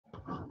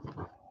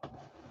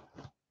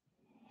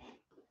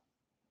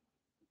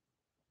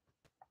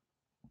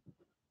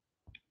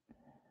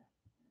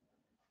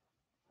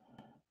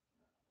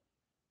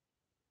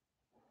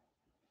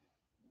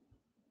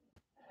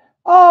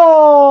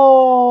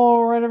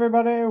All right,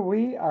 everybody,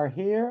 we are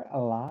here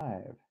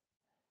live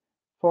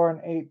for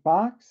an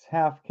 8-box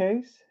half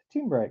case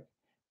team break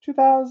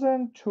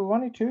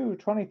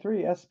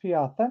 2022-23 SP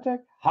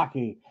Authentic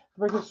Hockey.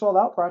 The break is sold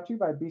out, brought to you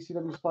by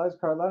BCW Supplies,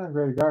 Cardline, and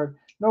Greater Guard.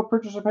 No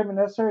purchase or payment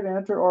necessary to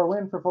enter or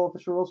win. For full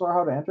official rules or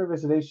how to enter,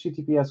 visit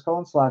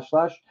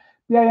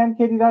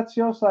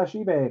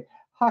https://binkd.co/eBay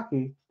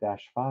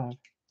hockey-5.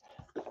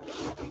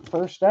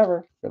 First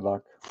ever. Good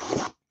luck.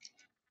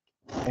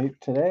 8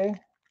 today,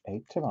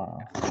 8 tomorrow.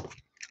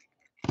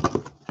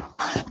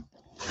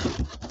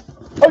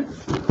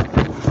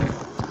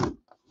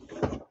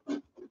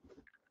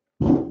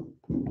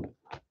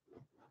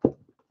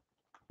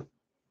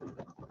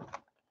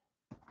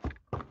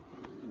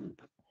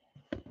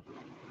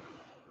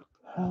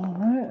 All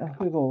right, I'll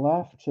do the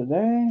left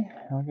today.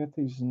 I'll get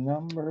these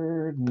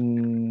numbered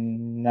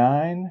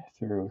 9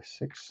 through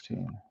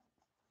 16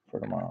 for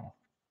tomorrow.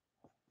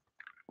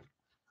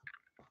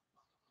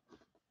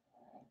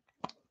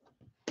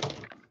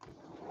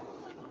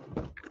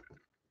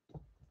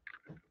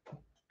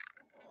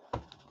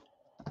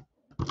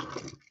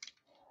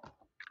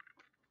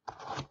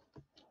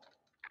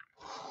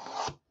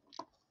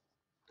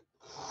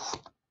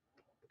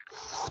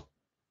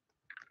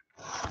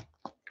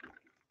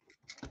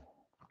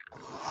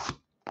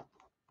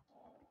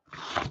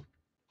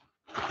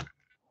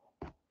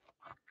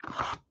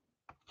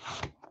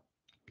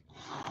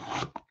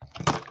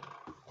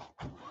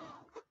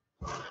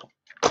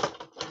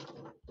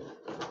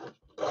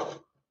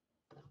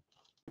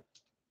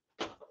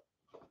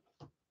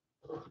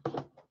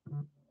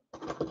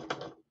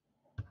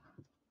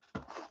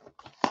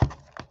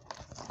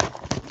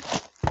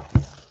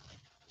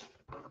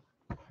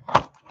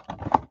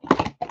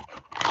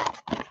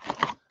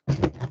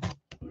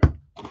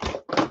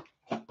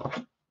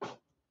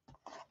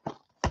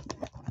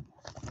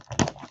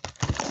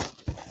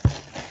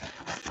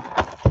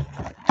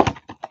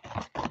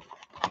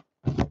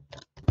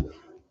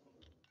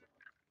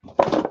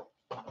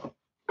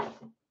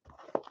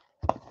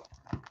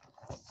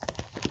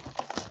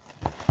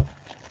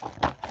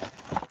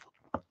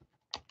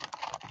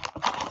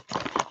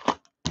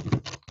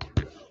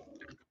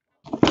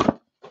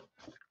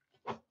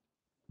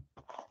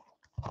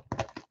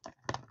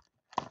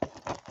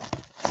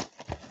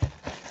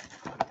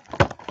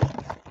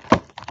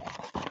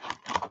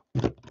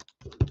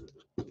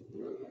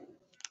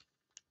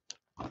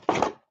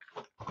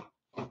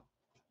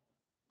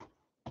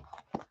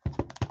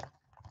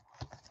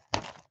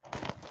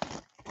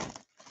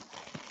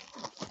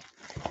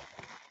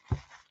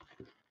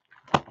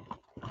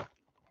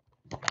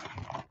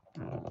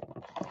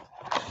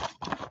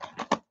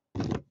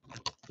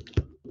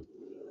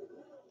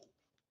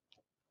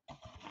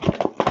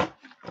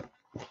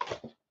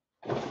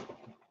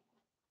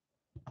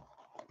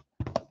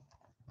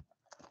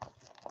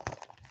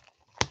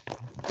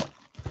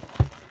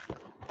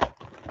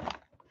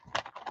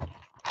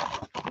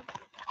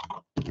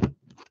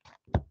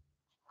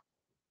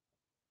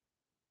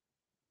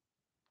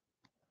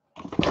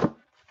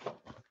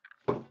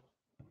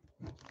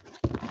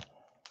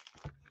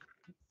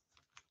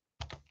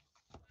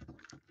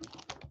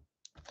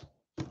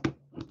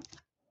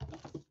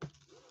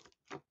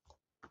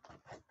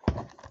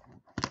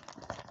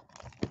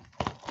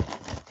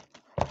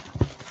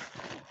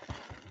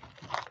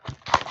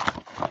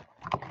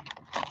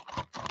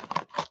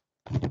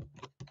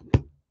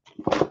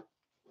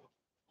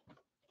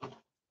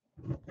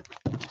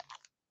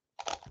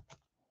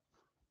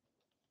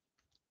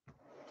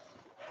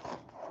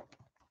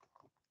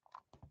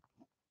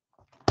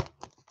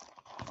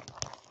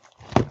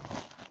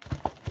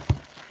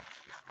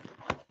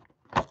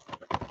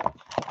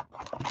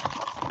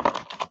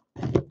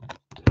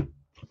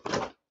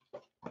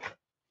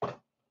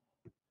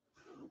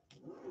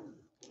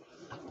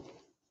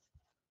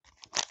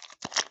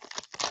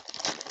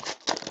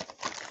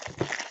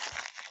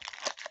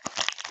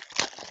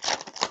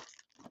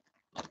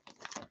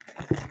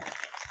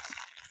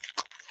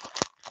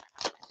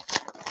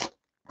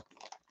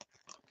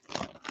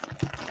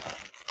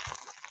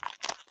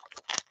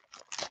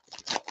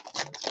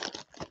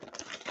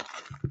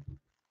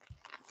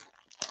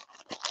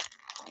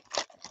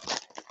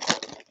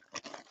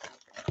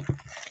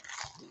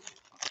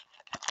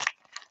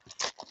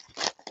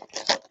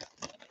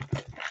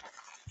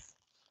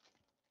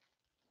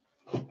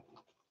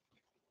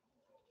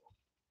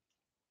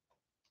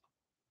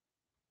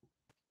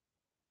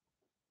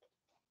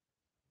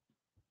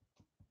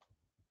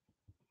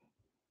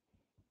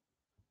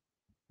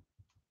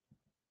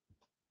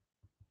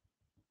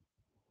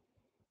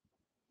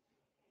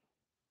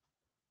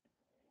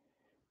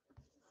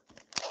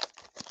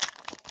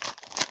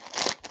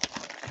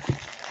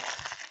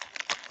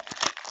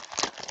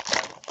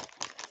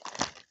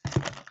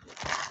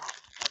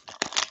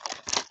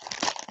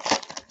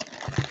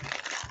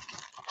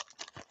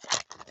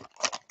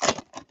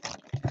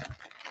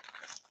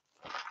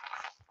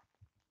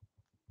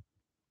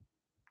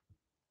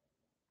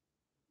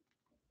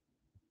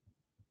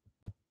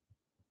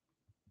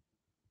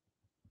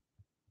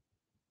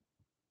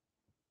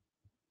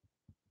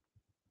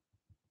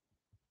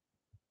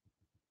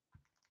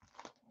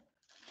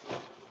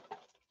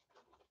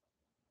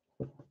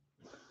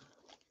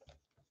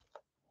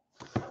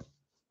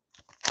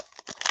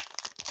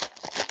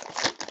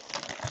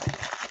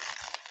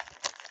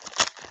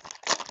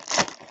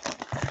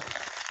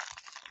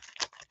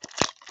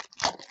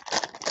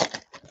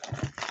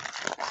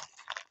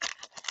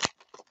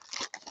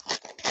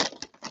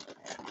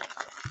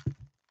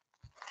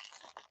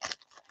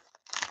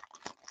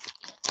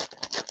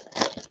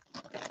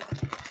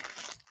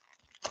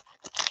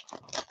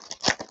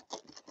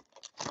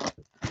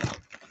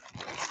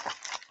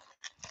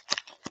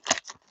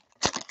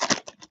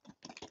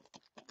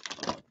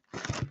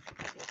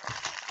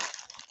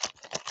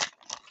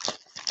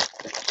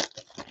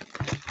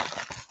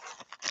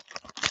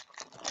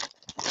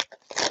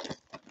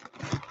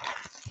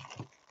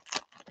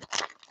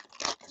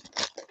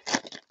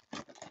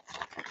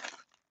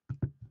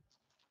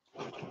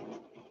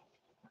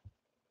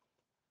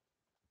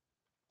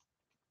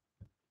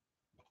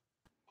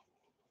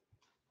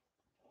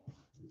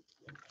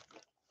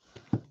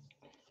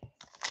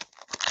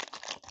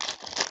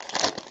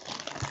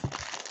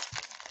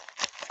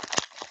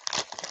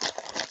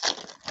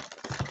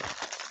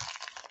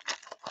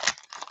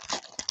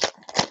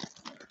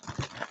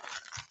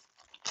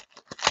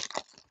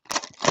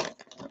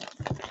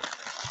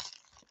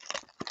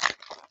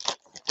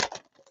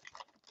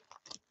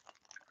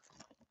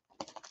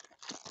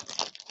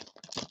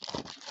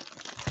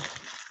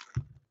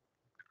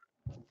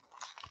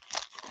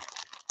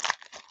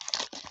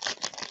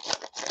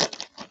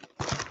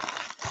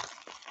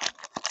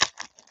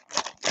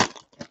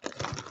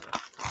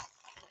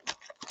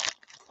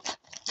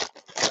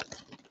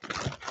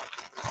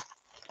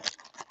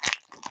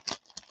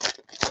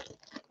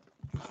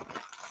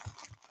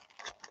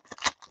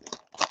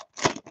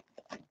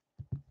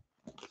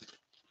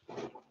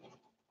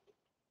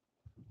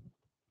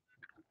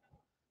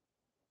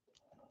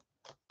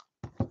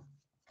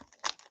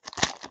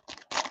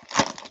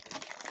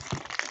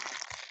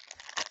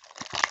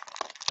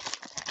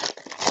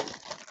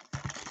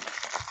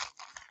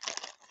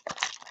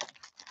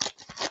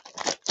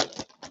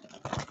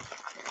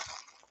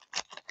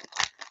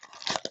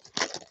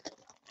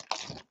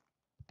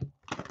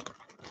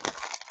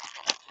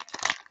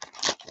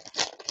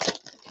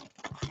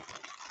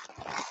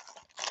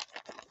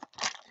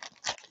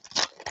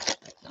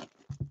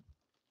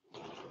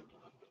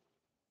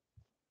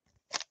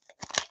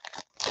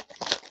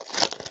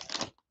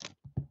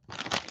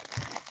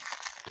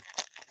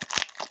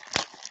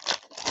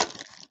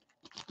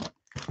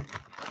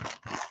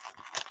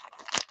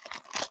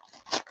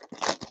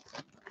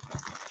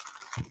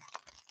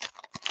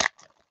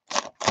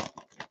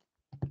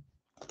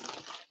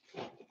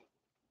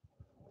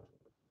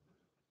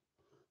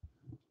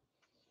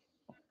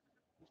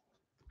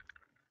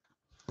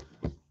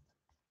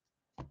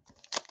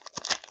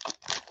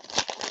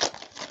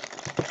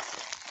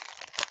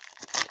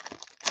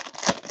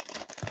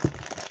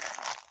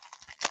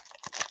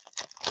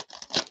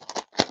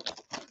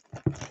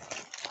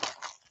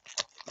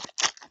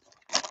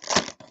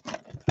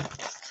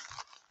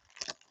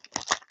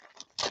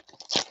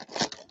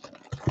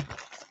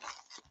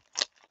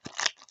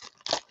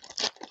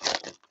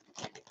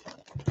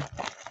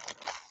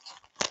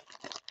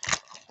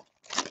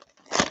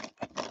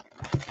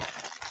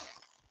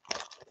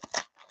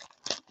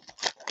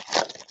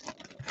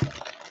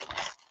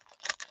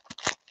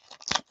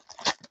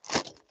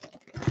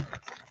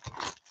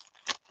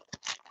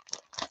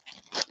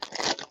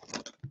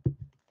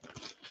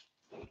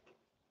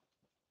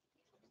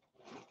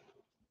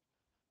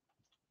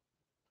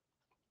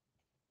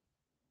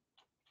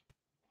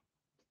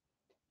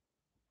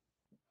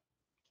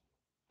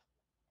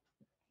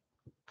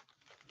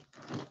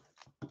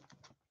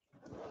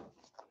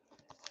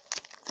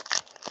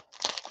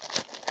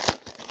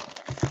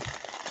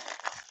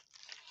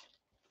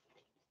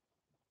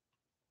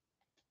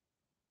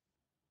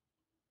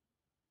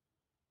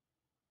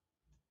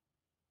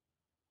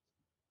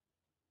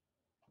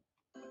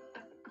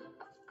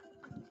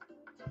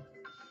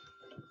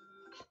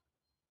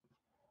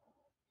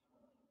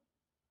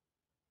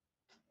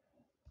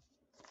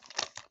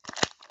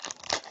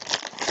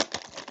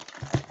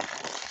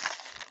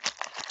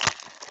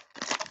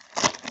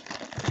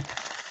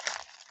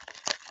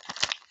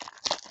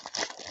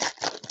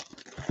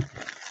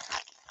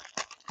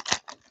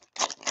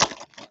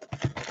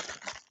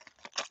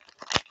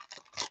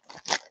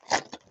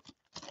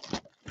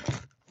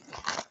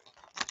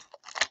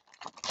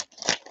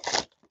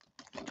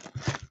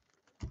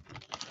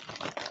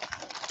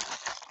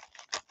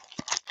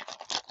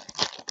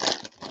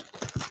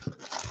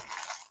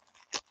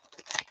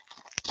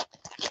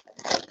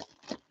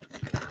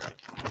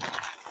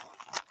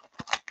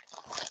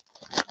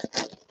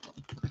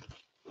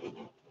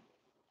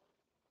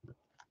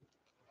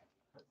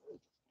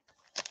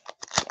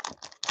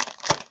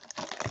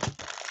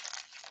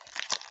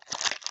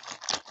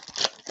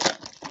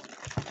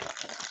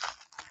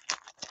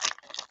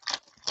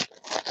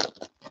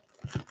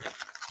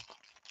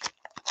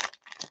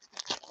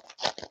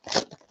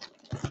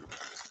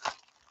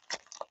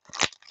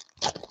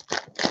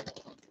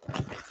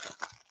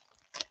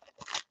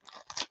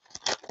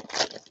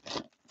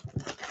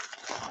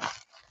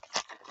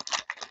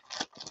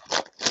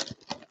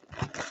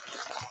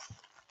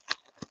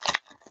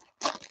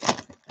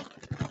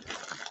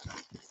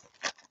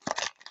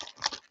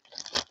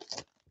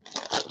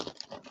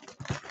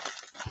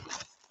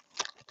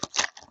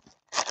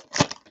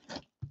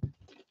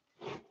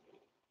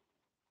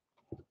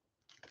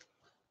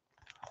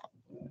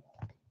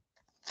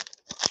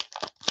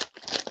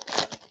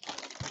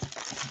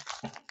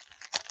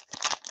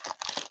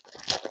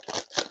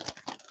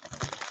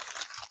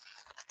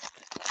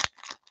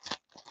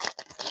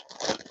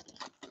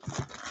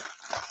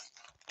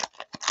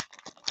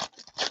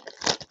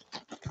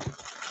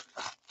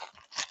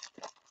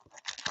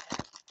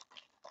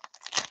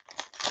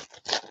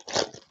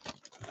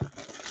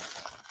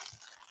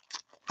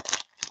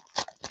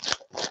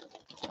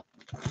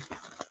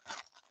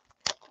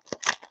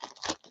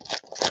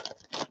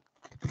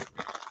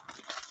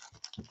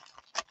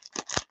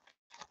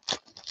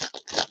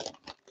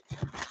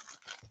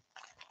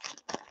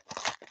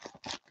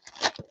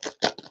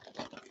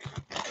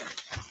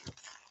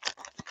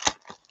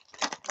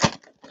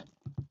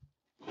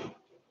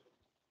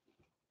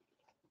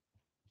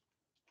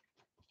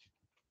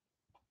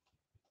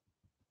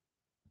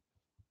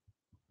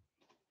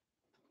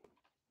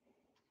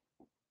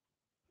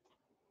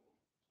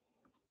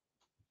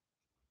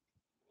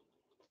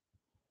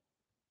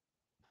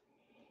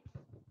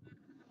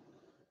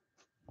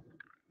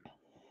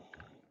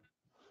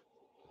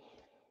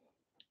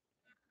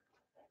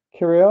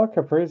 Kirill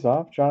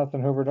Kaprizov,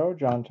 Jonathan Huberdeau,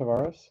 John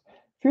Tavares.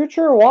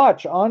 Future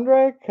Watch,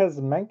 Andrei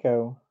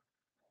Kuzmenko.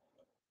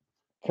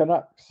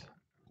 Canucks.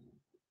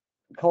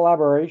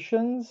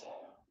 Collaborations,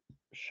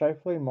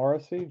 Shifley,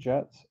 Morrissey,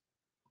 Jets.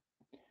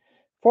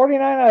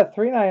 49 out of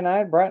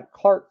 399, Brent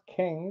Clark,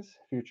 Kings.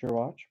 Future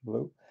Watch,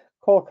 blue.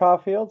 Cole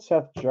Caulfield,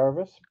 Seth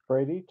Jarvis,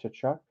 Brady,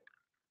 Tkachuk.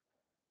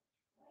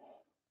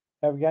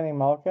 Evgeny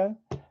Malkin,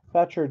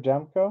 Thatcher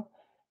Demko.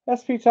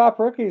 SP Top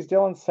Rookies,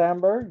 Dylan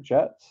Samberg,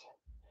 Jets.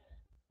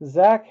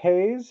 Zach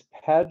Hayes,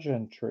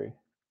 Pageantry.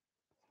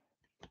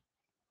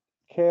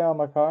 K.O.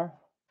 Makar.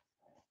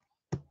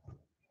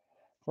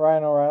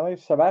 Ryan O'Reilly,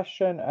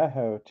 Sebastian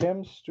Aho,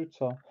 Tim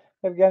Stutzel.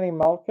 Evgeny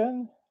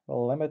Malkin,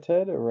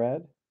 Limited,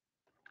 red.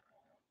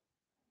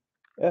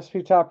 SP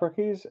Top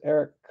Rookies,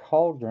 Eric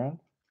Kallgren.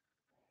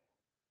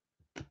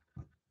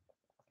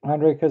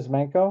 Andrei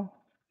Kuzmenko.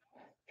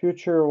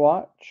 Future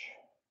Watch,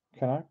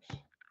 Canucks.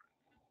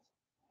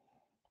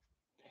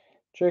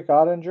 Jake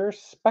Ottinger,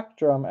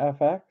 Spectrum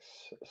FX,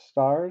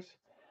 Stars.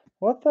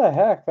 What the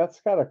heck?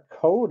 That's got a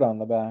code on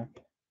the back.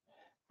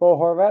 Bo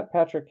Horvat,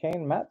 Patrick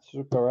Kane, Matt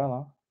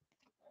Zuccarello.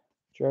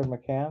 Jared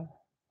McCann.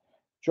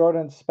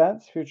 Jordan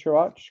Spence, Future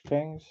Watch,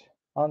 Kings.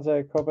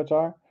 Anze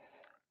Kopitar.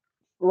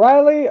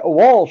 Riley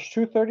Walsh,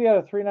 230 out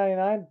of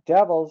 399,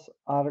 Devils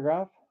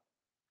autograph.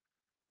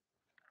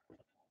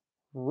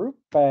 Rupe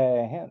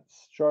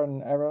Hintz,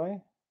 Jordan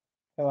Everly.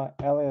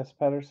 Elias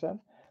Pettersson.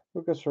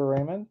 Lucas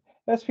Raymond.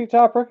 SP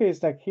Top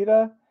Rookies,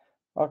 Nikita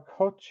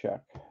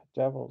Okochek,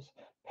 Devils.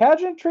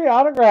 Pageantry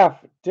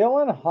autograph,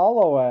 Dylan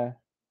Holloway,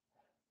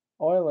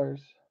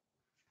 Oilers.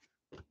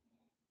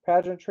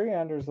 Pageantry,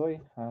 Anders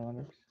Lee,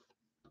 Islanders.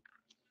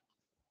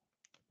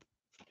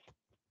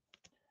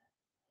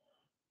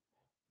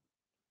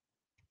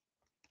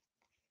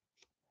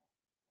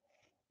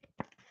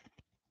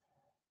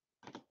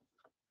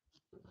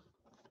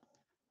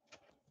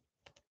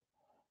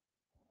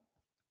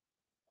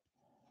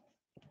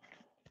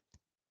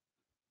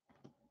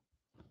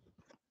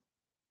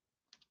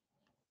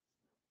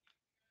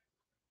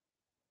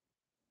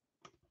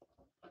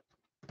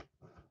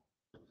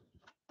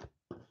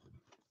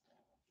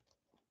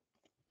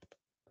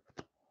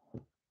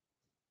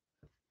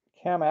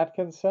 Cam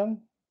Atkinson,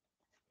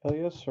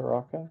 Ilya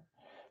Sorokin.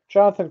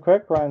 Jonathan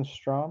Quick, Ryan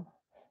Strom.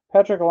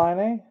 Patrick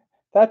Laine,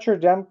 Thatcher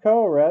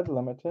Demko, red,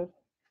 limited.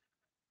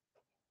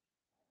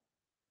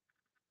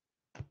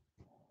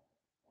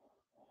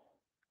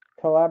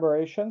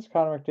 Collaborations,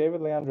 Connor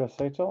McDavid, Leandro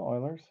Saito,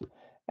 Oilers.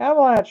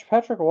 Avalanche,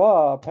 Patrick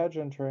Waugh,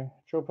 Pageantry,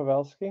 Joe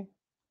Pavelski.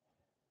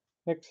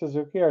 Nick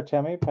Suzuki,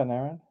 Artemi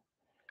Panarin.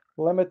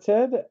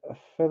 Limited,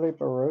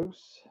 Philippe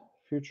Roos,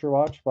 Future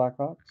Watch,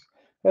 Blackhawks.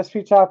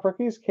 SP Top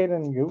Rookies,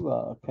 Caden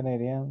Gula,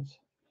 Canadiens.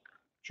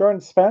 Jordan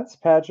Spence,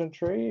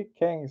 Pageantry,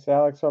 Kings.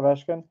 Alex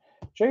Ovechkin,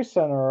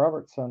 Jason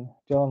Robertson,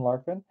 Dylan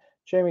Larkin.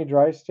 Jamie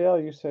Drysdale,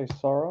 Yusei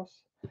Soros.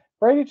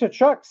 Brady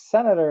Tkachuk,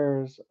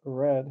 Senators,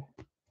 red.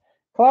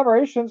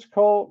 Collaborations,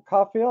 Cole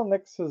Caulfield,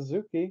 Nick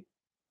Suzuki,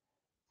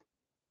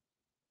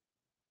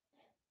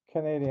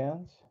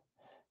 Canadiens.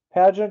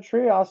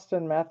 Pageantry,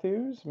 Austin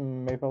Matthews,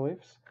 Maple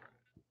Leafs.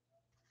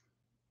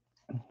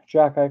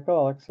 Jack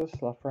Eichel, Alexis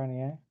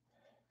Lafreniere.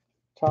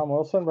 Tom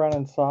Wilson,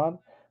 Brennan Saad.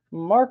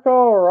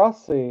 Marco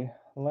Rossi,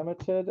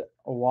 Limited,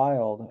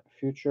 Wild.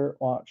 Future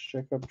Watch,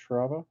 Jacob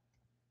Trouba.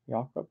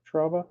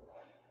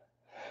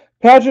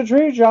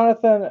 Pageantry,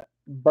 Jonathan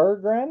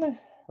Berggren,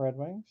 Red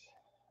Wings.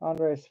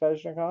 Andrei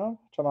Svechnikov,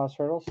 Tomas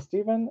Hertl,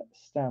 Steven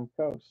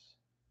Stamkos.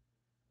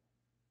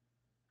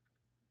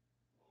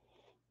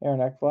 Aaron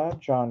Ekblad,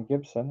 John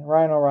Gibson.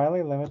 Ryan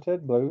O'Reilly,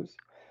 Limited, Blues.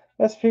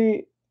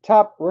 SP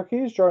Top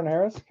Rookies, Jordan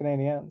Harris,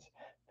 Canadiens.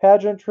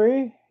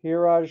 Pageantry,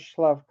 Juraj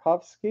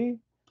Slavkovsky,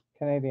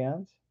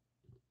 Canadiens.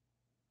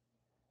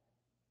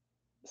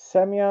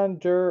 Semyon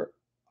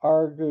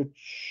Arguchintsev,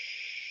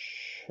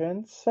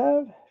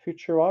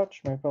 Future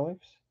Watch, Maple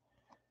Leafs.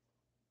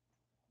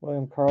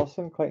 William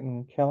Karlsson,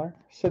 Clayton Keller.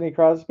 Sidney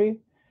Crosby,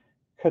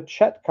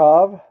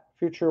 Kochetkov,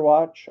 Future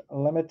Watch,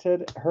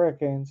 Limited,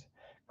 Hurricanes.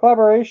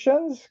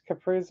 Collaborations,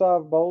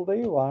 Kaprizov,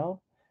 Boldy, Wild.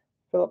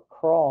 Philip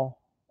Kroll,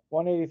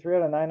 183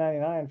 out of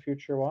 999,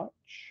 Future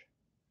Watch,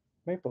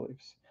 Maple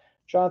Leafs.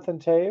 Jonathan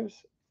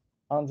Taves,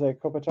 Anze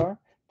Kopitar.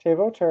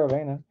 Teuvo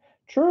Teravainen.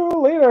 True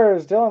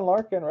Leaders, Dylan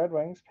Larkin, Red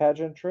Wings.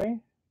 Pageantry,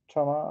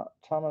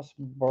 Thomas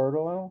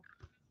Bordeleau.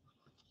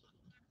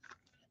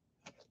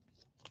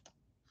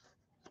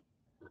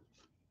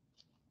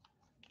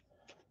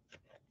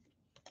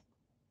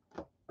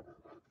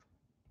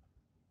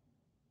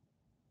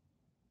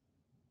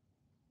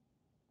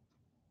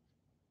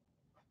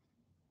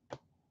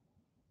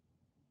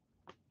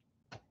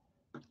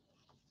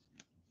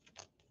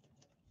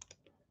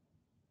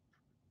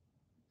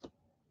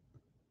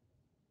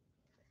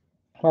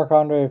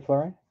 Marc-Andre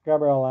Fleury,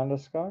 Gabriel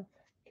Landeskog,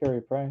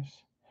 Carey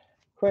Price.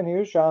 Quinn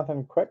Hughes,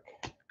 Jonathan Quick,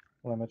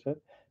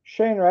 Limited.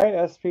 Shane Wright,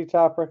 SP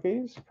Top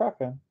Rookies,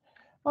 Kraken.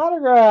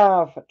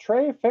 Autograph,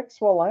 Trey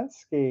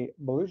Fix-Walensky,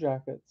 Blue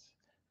Jackets,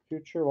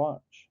 Future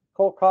Watch.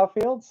 Cole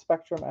Caulfield,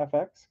 Spectrum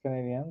FX,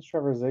 Canadiens.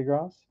 Trevor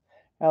Zegras,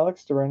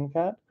 Alex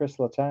DeBrincat, Chris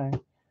Letang,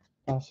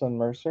 Austin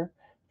Mercer.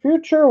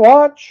 Future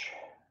Watch,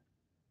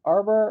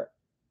 Arbor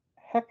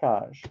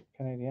Hekaj,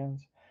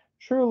 Canadiens.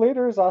 True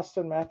Leaders,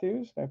 Austin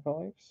Matthews,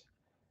 Maple Leafs.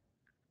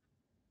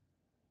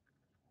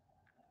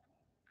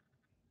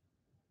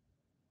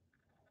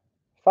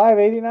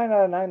 $5.89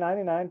 out of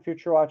 $9.99.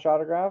 Future Watch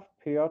autograph,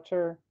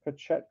 Pyotr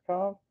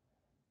Kochetkov,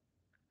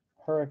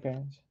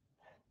 Hurricanes.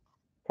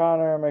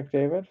 Connor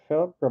McDavid,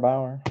 Philip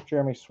Grabauer,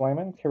 Jeremy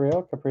Swayman,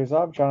 Kirill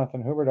Kaprizov,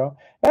 Jonathan Huberdeau.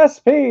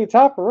 SP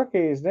Top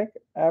Rookies, Nick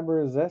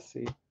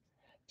Abruzzese.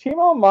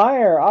 Timo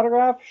Meier,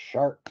 autograph,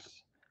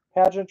 Sharks.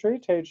 Pageantry,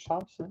 Tage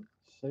Thompson,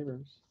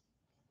 Sabres.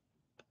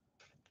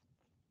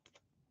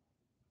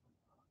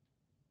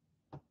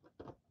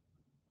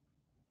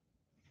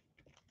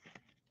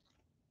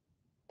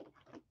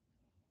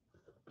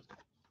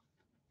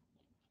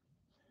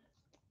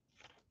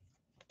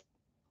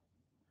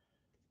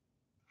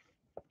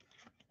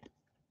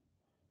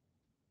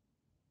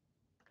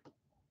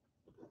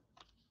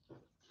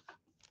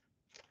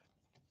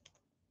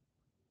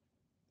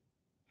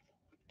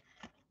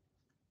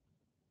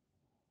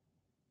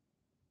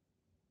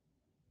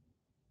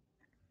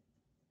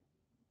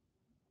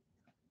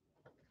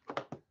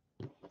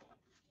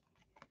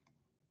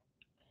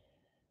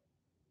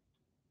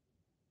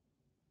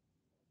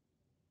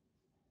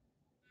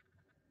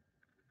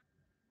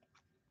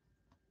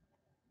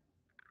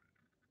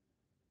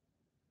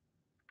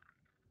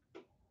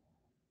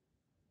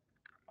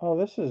 Oh,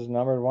 this is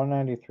numbered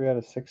 193 out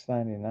of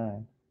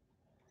 699.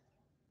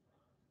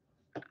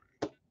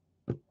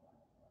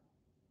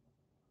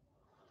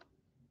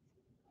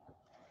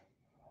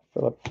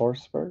 Philip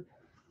Forsberg.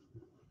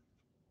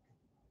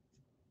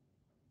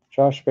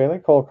 Josh Bailey,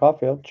 Cole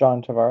Caulfield,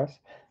 John Tavares,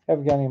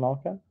 Evgeny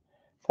Malkin,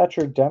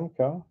 Thatcher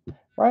Demko,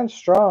 Ryan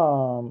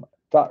Strom,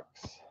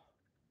 Ducks,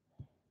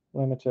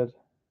 Limited.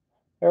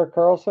 Eric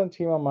Carlson,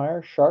 Timo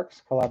Meier,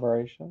 Sharks,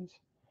 Collaborations.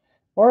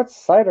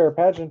 Moritz Seider,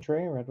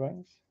 Pageantry, Red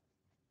Wings.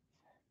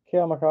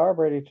 Cale Makar,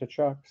 Brady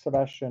Tkachuk,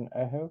 Sebastian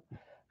Aho.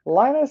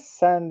 Linus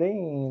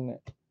Sandin,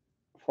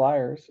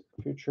 Flyers,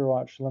 Future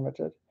Watch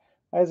Limited.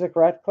 Isaac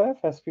Ratcliffe,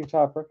 SP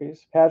Top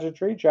Rookies.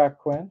 Pageantry, Jack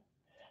Quinn.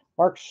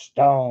 Mark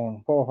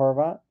Stone, Bo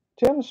Horvat.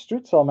 Tim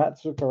Stutzel, Matt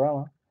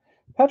Zuccarello.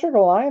 Patrick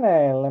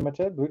Laine,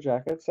 Limited, Blue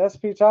Jackets.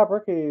 SP Top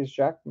Rookies,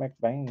 Jack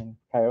McBain,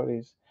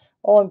 Coyotes.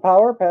 Owen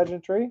Power,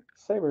 Pageantry,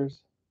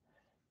 Sabres.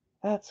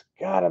 That's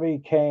gotta be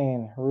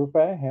Kane. Rupe,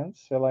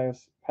 Hintz,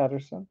 Elias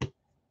Patterson.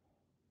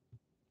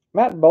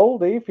 Matt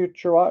Boldy,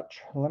 Future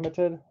Watch,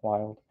 Limited,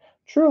 Wild.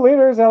 True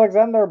Leaders,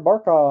 Alexander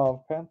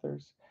Barkov,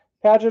 Panthers.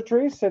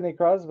 Pageantry, Sidney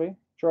Crosby,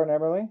 Jordan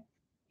Eberle,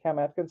 Cam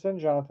Atkinson,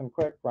 Jonathan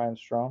Quick, Ryan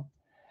Strome.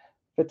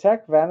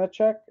 Vitek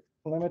Vanacek,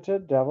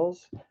 Limited,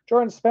 Devils.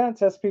 Jordan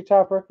Spence, SP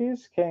Top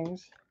Rookies,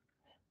 Kings.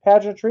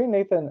 Pageantry,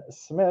 Nathan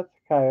Smith,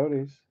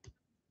 Coyotes.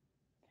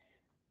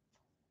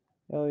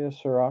 Ilya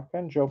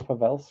Sorokin, Joe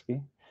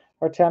Pavelski.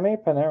 Artemi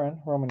Panarin,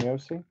 Roman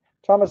Josi.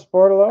 Thomas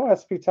Bordeleau,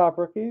 SP Top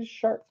Rookies,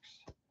 Sharks.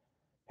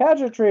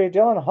 Pageantry,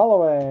 Dylan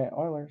Holloway,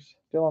 Oilers.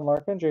 Dylan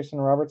Larkin,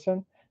 Jason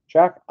Robertson,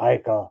 Jack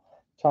Eichel,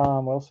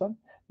 Tom Wilson.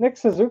 Nick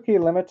Suzuki,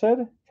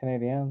 Limited,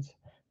 Canadiens.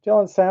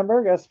 Dylan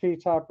Sandberg, SP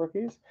Top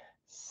Rookies.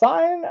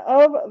 Sign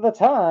of the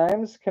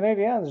Times,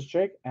 Canadiens,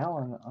 Jake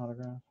Allen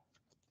autograph.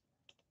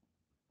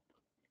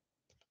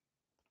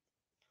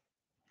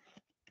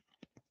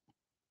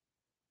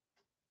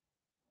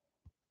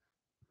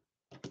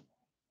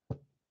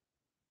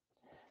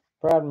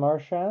 Brad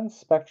Marchand,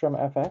 Spectrum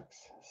FX,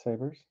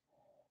 Sabres.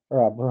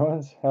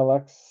 Bruins,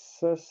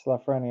 Alexis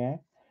Lafreniere.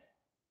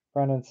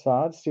 Brendan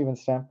Saad, Steven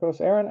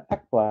Stamkos, Aaron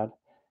Ekblad.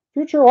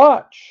 Future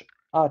Watch,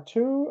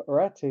 Atu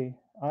Reti,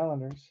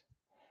 Islanders.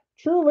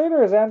 True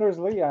Leaders, Anders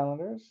Lee,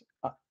 Islanders.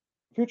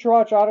 Future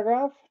Watch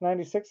autograph,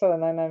 96 out of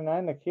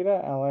 999,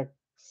 Nikita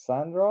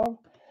Alexandrov,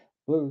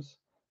 Blues.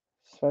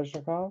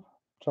 Svechnikov,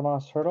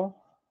 Tomas Hertl,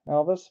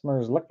 Elvis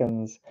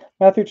Merzlikins,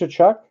 Matthew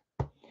Tkachuk,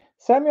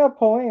 Samuel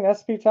Pauline,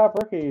 SP Top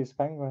Rookies,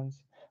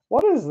 Penguins.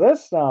 What is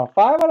this now?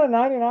 5 out of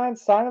 99,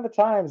 Sign of the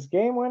Times,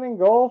 game-winning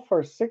goal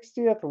for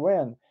 60th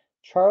win.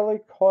 Charlie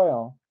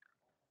Coyle,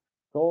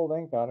 Gold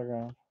Ink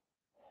autograph.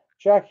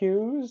 Jack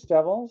Hughes,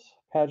 Devils,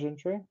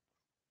 Pageantry.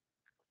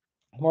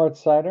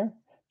 Moritz Seider,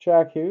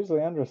 Jack Hughes,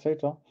 Leandro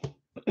Saito.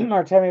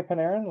 Artemi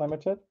Panarin,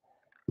 Limited.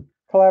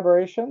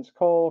 Collaborations,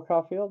 Cole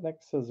Caulfield, Nick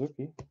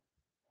Suzuki.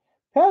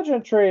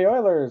 Pageantry,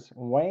 Oilers,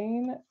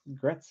 Wayne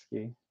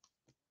Gretzky.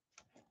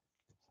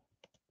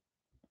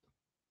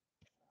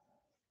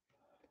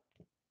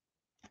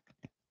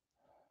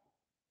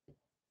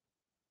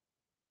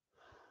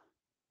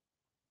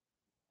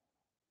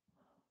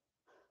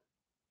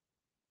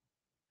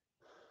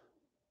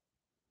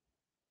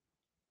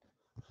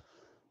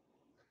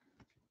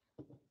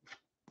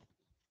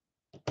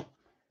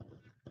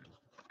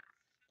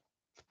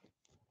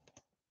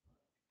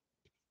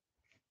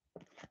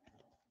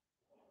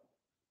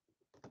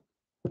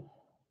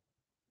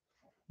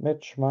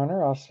 Mitch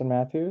Marner, Austin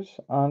Matthews,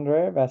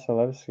 Andrei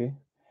Vasilevsky,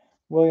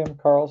 William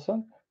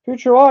Karlsson.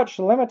 Future Watch,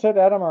 Limited,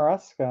 Adam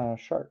Araska,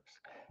 Sharks.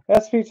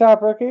 SP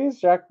Top Rookies,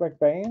 Jack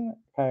McBain,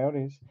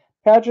 Coyotes.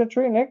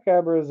 Pageantry, Nick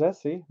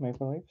Abruzzese,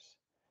 Maple Leafs.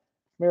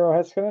 Miro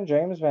Heiskanen,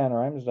 James Van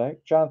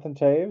Riemsdyk, Jonathan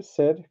Toews,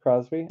 Sid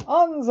Crosby,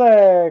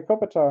 Anze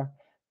Kopitar,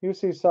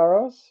 UC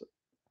Saros,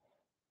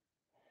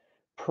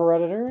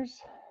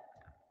 Predators.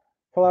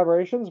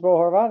 Collaborations, Bo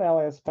Horvat,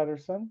 Elias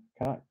Pettersson,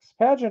 Canucks.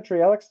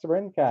 Pageantry, Alex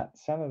DeBrincat,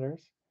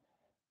 Senators.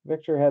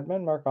 Victor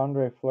Hedman,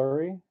 Marc-Andre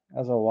Fleury,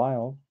 as a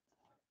Wild.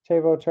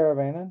 Teuvo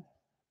Teravainen,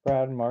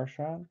 Brad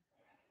Marchand.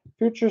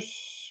 Future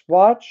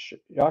Watch,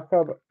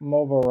 Jakob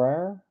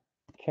Moverer,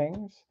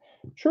 Kings.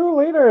 True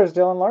Leaders,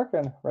 Dylan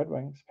Larkin, Red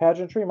Wings.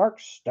 Pageantry, Mark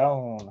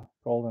Stone,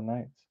 Golden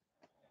Knights.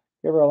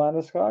 Gabriel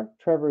Landeskog,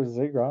 Trevor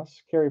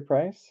Zegras, Carey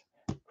Price,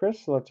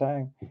 Chris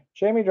Letang.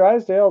 Jamie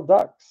Drysdale,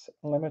 Ducks,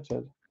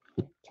 Limited.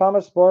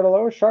 Thomas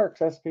Bordelot,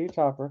 Sharks, SP,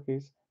 Top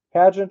Rookies.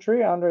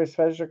 Pageantry, Andrei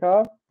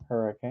Svechnikov,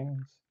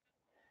 Hurricanes.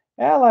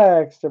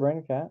 Alex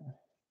DeBrincat,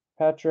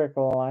 Patrick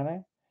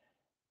Laine,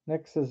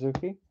 Nick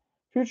Suzuki.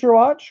 Future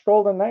Watch,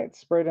 Golden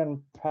Knights,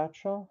 Braden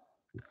Patchell.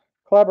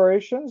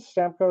 Collaborations,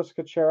 Stamkos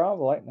Kucherov,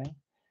 Lightning.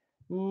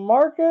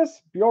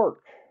 Marcus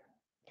Bjork,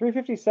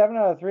 357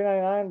 out of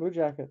 399, Blue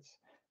Jackets.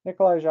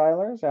 Nikolai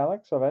Ehlers,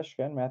 Alex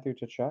Ovechkin, Matthew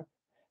Tkachuk.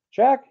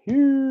 Jack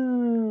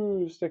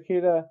Hughes,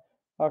 Nikita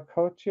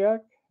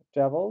Okotiuk,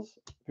 Devils,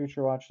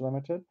 Future Watch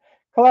Limited.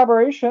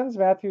 Collaborations,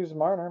 Matthews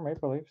Marner,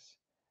 Maple Leafs.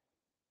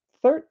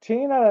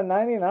 13 out of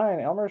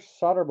 99, Elmer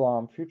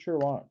Soderblom, Future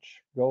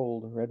Watch,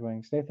 Gold, Red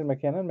Wings. Nathan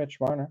McKinnon,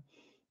 Mitch Marner.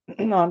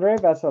 Andrei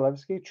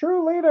Vasilevsky.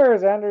 True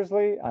Leaders, Anders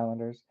Lee,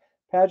 Islanders.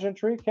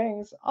 Pageantry,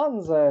 Kings,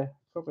 Anze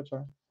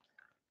Kopitar.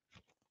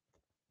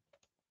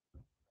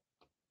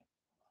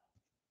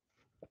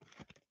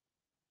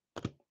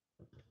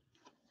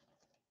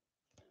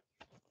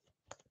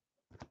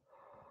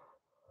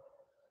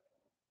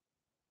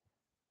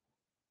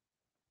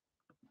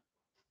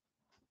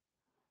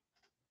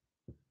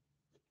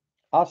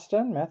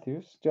 Austin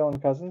Matthews, Dylan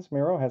Cousins,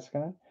 Miro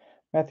Heiskanen,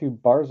 Matthew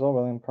Barzal,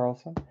 William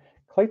Karlsson,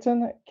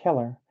 Clayton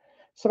Keller,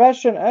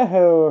 Sebastian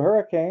Aho,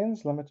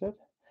 Hurricanes Limited,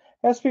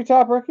 SP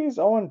Top Rookies,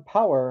 Owen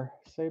Power,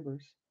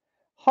 Sabres,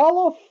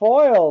 Hollow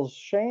Foils,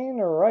 Shane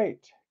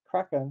Wright,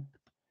 Kraken,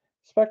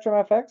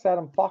 Spectrum FX,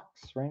 Adam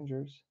Fox,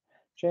 Rangers,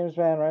 James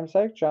Van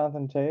Riemsdyk,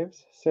 Jonathan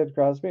Toews, Sid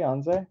Crosby,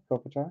 Anze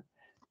Kopitar,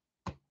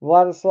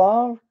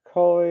 Vladislav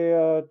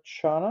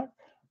Kolyachonok,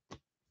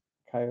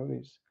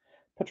 Coyotes.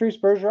 Patrice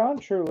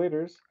Bergeron, True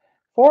Leaders.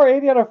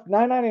 480 out of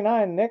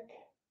 999, Nick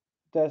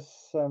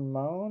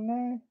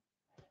DeSimone,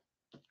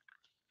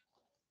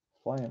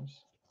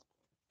 Flames.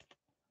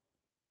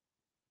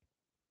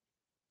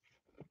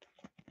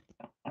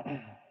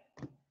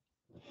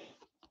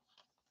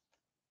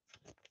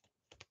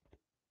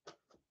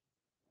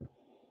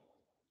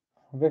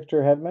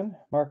 Victor Hedman,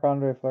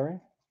 Marc-Andre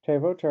Fleury,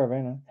 Teuvo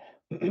Teravainen,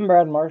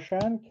 Brad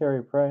Marchand,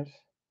 Carey Price,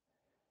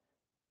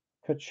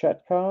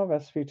 Kochetkov,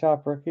 SV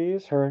Top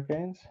Rookies,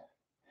 Hurricanes.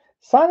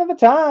 Sign of the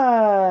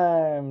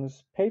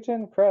Times,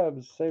 Peyton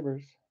Krebs,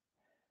 Sabres.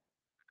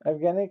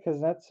 Evgeny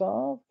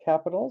Kuznetsov,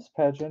 Capitals,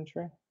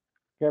 Pageantry.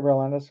 Gabriel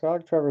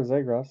Landeskog, Trevor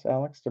Zegras,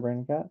 Alex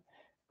DeBrincat,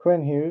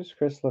 Quinn Hughes,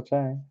 Chris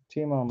Letang,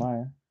 Timo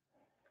Meyer.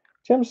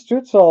 Tim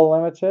Stutzel,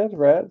 Limited,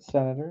 Red,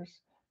 Senators.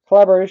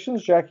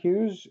 Collaborations, Jack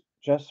Hughes,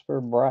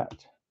 Jesper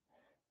Bratt.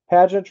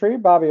 Pageantry,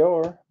 Bobby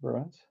Orr,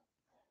 Bruins.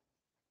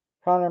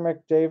 Connor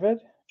McDavid,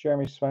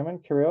 Jeremy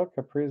Swayman, Kirill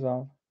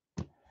Kaprizov.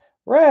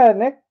 Red,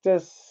 Nick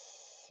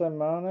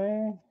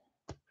DeSimone,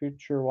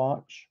 Future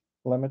Watch,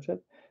 Limited.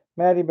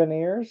 Matty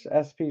Beniers,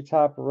 SP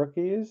Top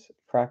Rookies,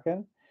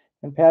 Kraken.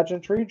 And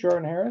Pageantry,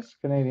 Jordan Harris,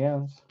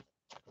 Canadiens.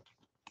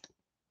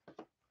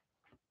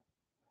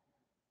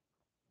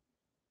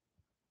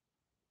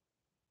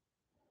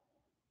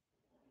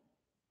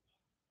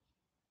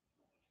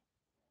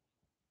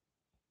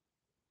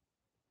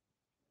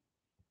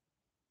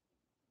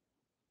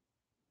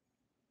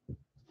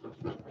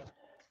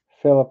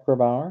 Philip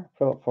Grabauer,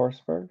 Philip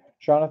Forsberg,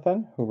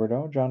 Jonathan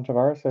Huberdeau, John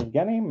Tavares,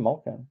 Evgeny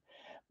Malkin,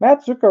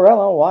 Matt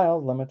Zuccarello,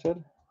 Wild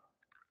Limited,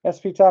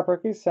 SP Top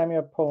Rookies,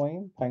 Samuel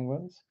Pauline,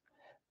 Penguins,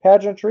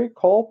 Pageantry,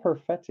 Cole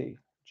Perfetti,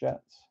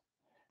 Jets,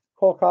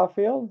 Cole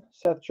Caulfield,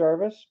 Seth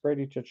Jarvis,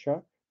 Brady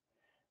Tkachuk,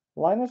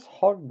 Linus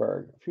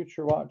Hogberg,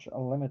 Future Watch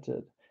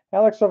Unlimited,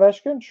 Alex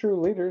Ovechkin, True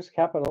Leaders,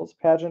 Capitals,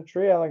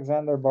 Pageantry,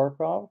 Alexander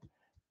Barkov,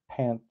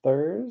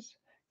 Panthers,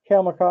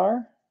 Cale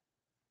Makar,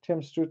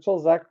 Tim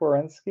Stutzel, Zach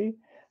Werenski,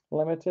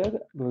 Limited,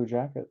 Blue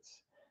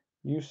Jackets.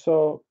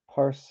 Juuso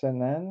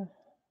Parsinen,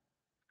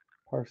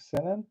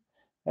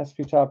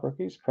 SP Top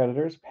Rookies,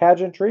 Predators.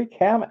 Pageantry,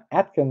 Cam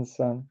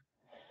Atkinson,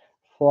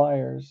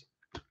 Flyers.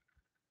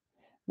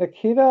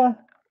 Nikita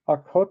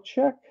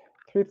Okotiuk,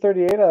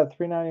 338 out of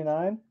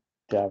 399,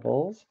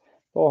 Devils.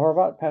 Bo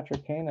Horvat,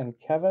 Patrick Kane, and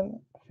Kevin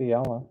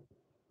Fiala.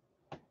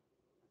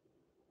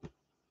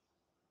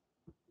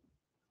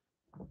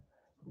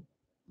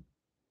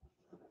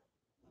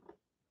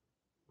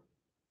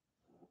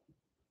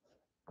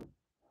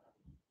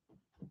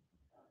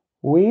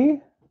 We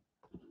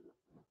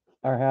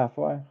are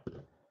halfway.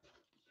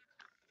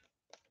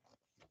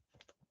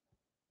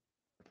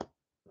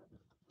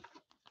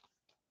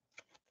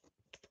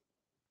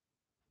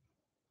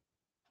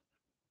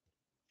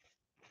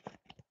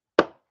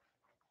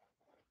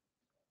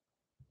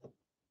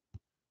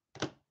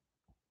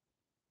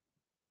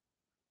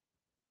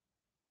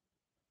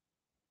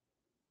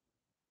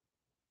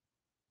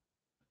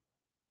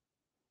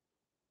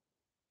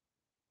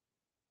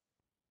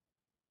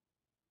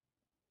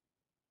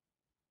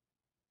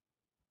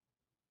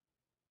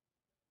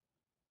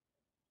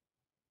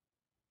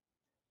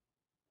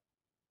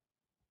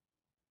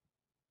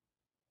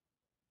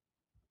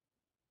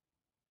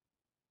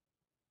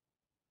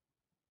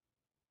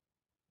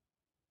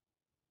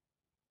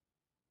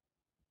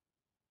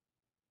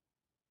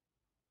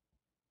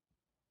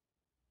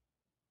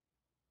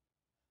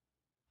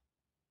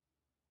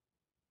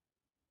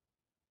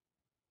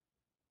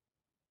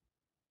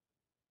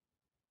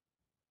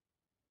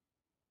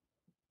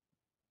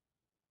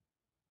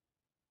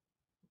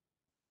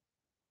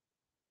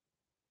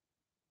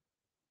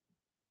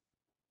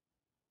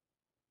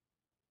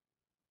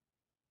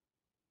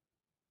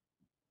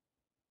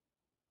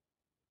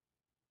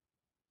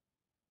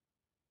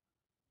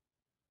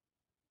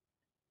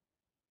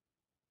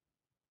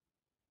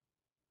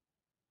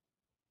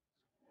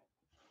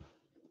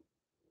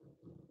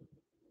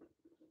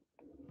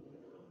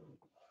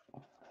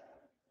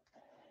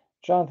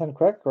 Jonathan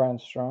Quick,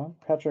 Grandstrom,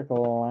 Patrick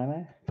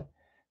Laine.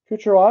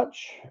 Future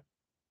Watch,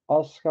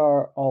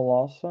 Oscar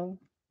Olausen,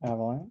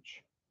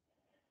 Avalanche.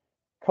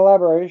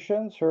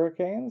 Collaborations,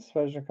 Hurricanes,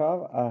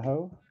 Svechnikov,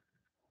 Aho.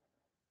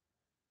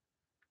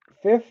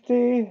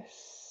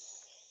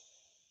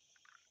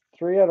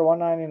 53 out of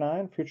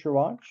 199, Future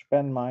Watch,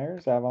 Ben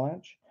Myers,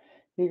 Avalanche.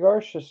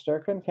 Igor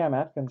Shesterkin, Cam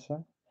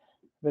Atkinson.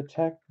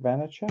 Vitek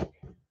Vanacek.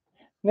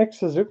 Nick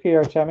Suzuki,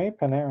 Artemi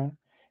Panarin.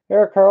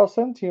 Eric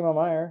Carlson, Timo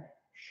Meyer,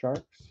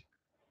 Sharks.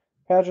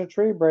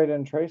 Pageantry,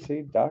 Braden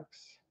Tracy,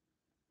 Ducks.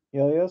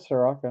 Ilya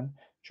Sorokin.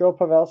 Joe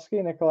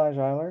Pavelski, Nikolai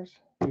Ehlers,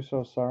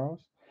 Juuso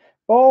Saros.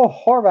 Bo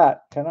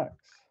Horvat,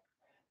 Canucks.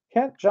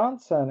 Kent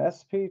Johnson,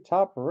 SP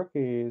Top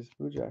Rookies,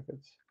 Blue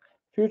Jackets.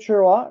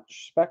 Future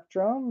Watch,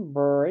 Spectrum,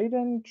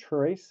 Braden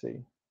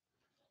Tracy.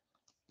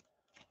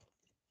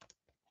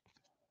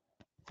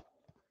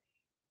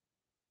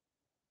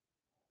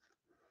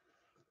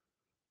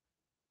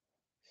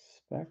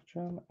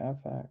 Spectrum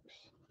FX.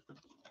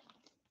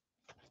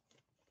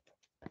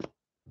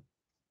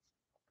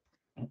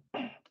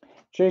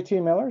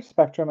 JT Miller,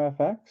 Spectrum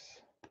FX.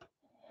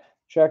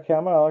 Jack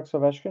Helmet, Alex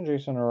Ovechkin,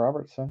 Jason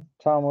Robertson.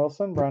 Tom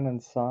Wilson, Brendan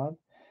Saad.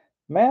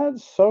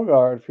 Mads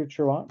Sogard,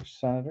 Future Watch,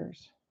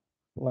 Senators,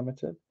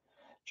 Limited.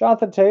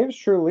 Jonathan Taves,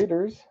 True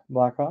Leaders,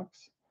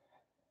 Blackhawks.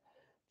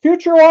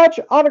 Future Watch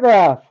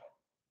Autograph.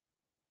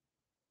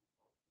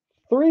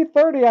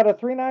 330 out of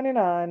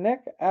 399,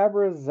 Nick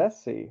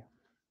Abruzzese,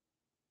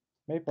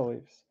 Maple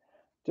Leafs.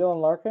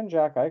 Dylan Larkin,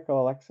 Jack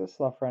Eichel, Alexis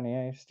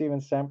Lafreniere, Steven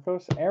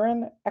Stamkos,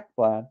 Aaron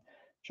Ekblad,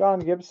 John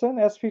Gibson,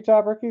 SP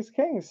Top Rookies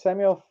Kings,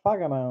 Samuel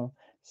Fagemo.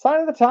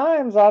 Sign of the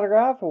Times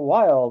autograph,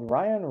 Wild,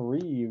 Ryan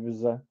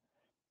Reeves.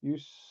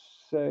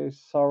 Yusei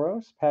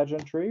Saros,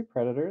 Pageantry,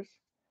 Predators.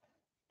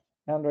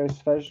 Andrei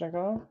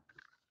Svechnikov.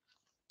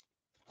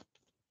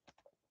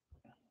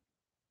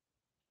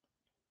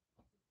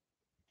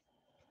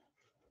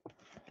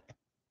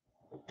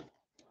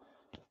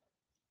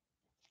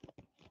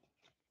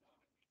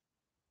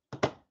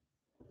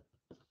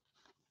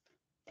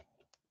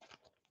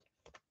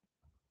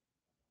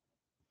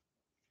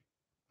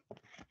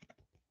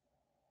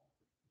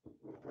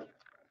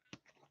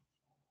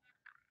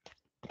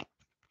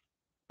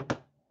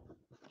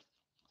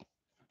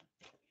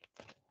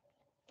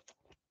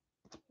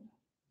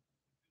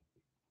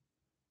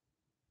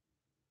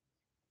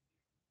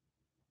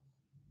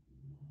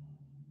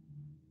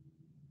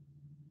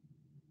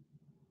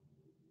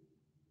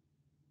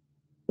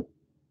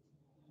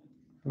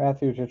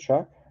 Matthew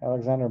Tkachuk,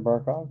 Alexander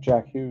Barkov,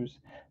 Jack Hughes,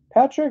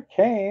 Patrick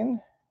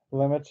Kane,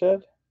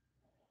 Limited,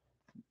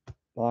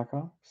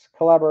 Blackhawks.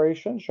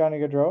 Collaborations, Johnny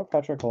Gaudreau,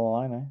 Patrick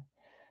Laine.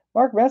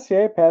 Mark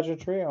Messier,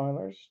 Pageantry,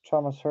 Oilers,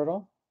 Thomas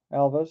Hertel,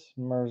 Elvis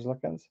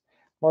Merzlikins,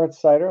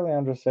 Moritz Seider,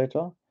 Leandro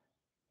Saito,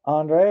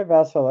 Andrei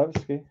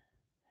Vasilevsky.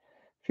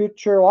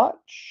 Future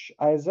Watch,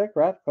 Isaac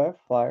Ratcliffe,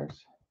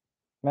 Flyers.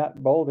 Matt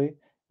Boldy,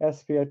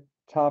 SP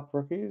Top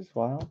Rookies,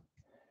 Wild.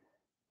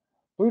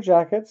 Blue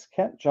Jackets,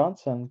 Kent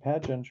Johnson,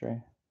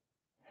 Pageantry.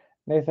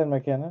 Nathan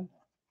MacKinnon,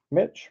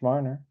 Mitch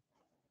Marner,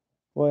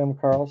 William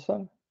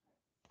Karlsson,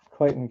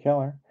 Clayton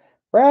Keller.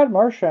 Brad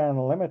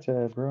Marchand,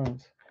 Limited,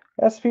 Bruins.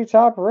 SP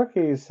Top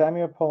Rookies,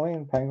 Samuel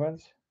Pauline,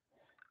 Penguins.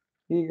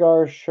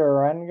 Igor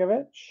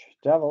Sharangovich,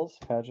 Devils,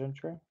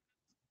 Pageantry.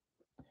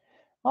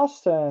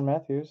 Austin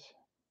Matthews,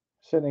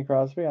 Sidney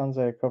Crosby,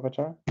 Anze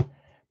Kopitar.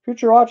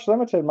 Future Watch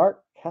Limited,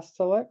 Mark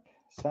Kastelik,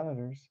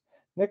 Senators.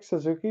 Nick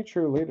Suzuki,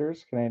 True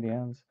Leaders,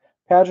 Canadiens.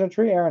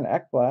 Pageantry, Aaron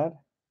Ekblad,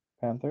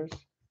 Panthers.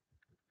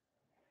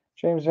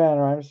 James Van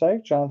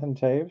Riemsdyk, Jonathan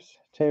Taves,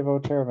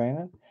 Teuvo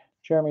Teravainen,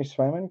 Jeremy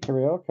Swayman,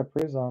 Kirill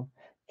Kaprizov.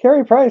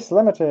 Carey Price,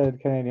 Limited,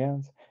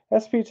 Canadiens.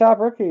 SP Top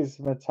Rookies,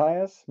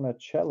 Matthias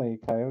Maccelli,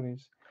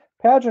 Coyotes.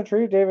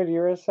 Pageantry, David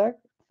Urasek,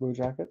 Blue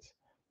Jackets.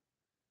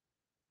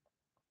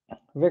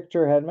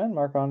 Victor Hedman,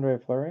 Marc-Andre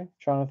Fleury,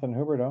 Jonathan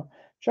Huberdeau,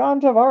 John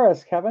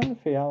Tavares, Kevin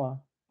Fiala.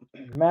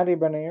 Matty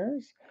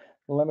Beniers,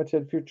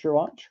 Limited Future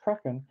Watch,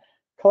 Kraken.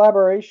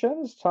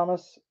 Collaborations,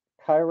 Thomas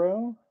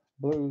Cairo,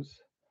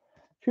 Blues.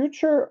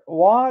 Future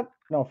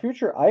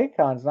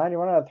Icons,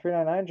 91 out of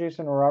 399,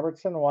 Jason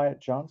Robertson,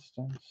 Wyatt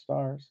Johnston,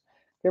 Stars.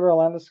 Gabriel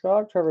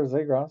Landeskog, Trevor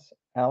Zegras,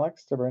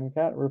 Alex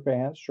DeBrincat, Rupe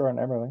Hance,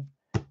 Jordan Eberle,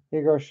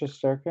 Igor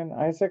Shesterkin,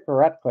 Isaac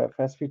Ratcliffe,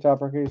 SP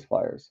Top Rookies,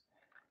 Flyers.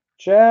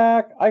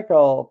 Jack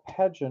Eichel,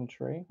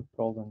 Pageantry,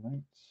 Golden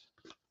Knights.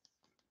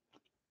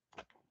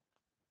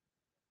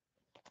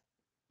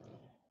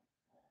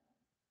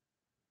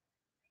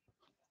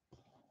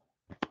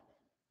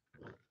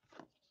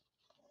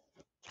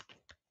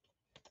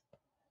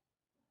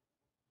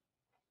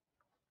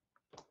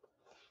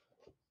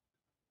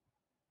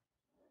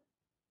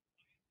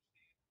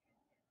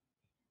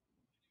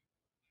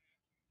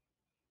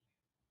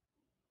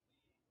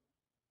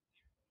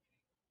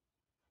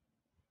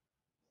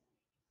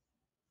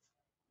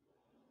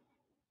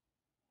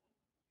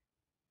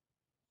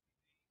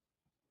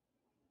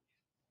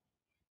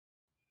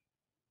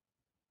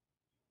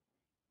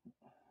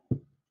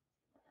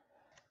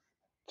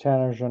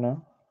 Tanner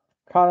Jeannot,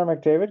 Connor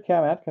McDavid,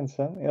 Cam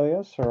Atkinson, Ilya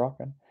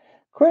Sorokin.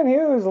 Quinn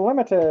Hughes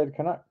Limited,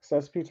 Canucks.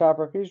 SP Top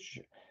Rookies,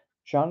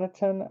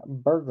 Jonathan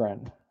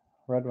Berggren,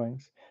 Red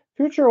Wings.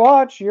 Future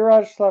Watch,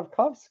 Juraj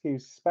Slavkovsky,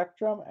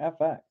 Spectrum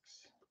FX,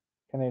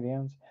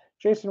 Canadiens.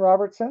 Jason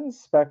Robertson,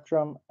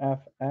 Spectrum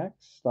FX,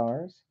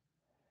 Stars.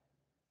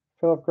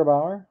 Philip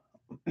Grabauer,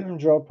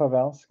 Joe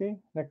Pavelski,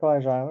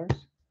 Nikolai Ehlers.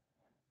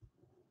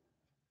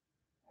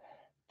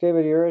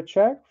 David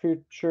Urachek,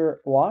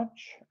 Future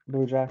Watch,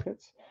 Blue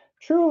Jackets.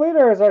 True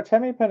Leaders,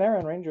 Artemi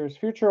Panarin, Rangers.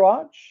 Future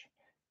Watch,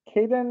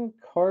 Caden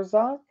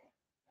Korzak,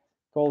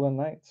 Golden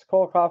Knights.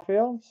 Cole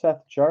Caulfield,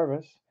 Seth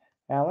Jarvis,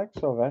 Alex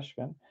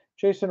Ovechkin,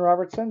 Jason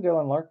Robertson,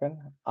 Dylan Larkin,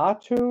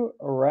 Atu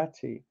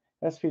Reti,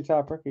 SP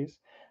Top Rookies.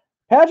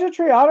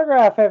 Pageantry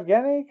Autograph,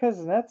 Evgeny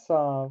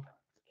Kuznetsov,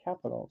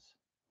 Capitals.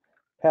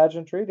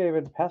 Pageantry,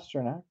 David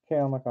Pasternak,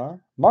 Kale McCarr,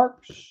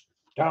 Mark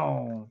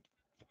Stone.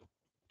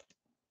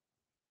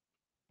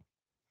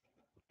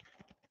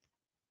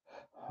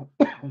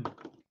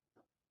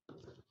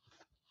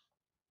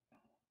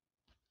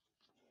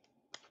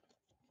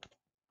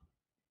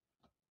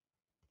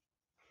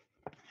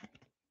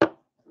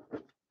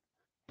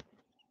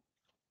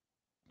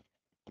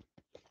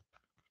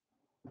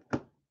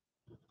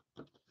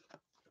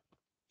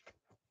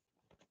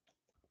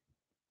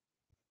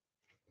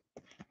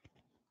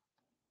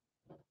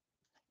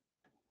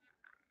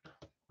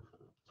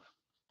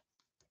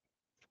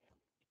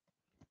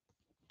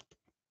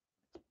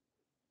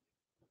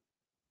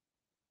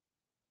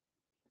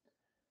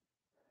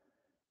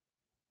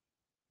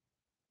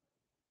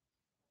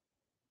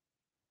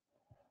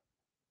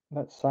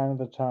 That Sign of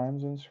the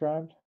Times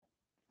inscribed.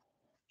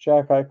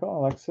 Jack Eichel,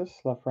 Alexis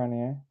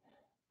Lafreniere,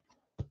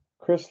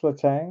 Chris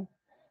Letang,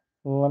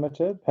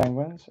 Limited,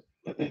 Penguins.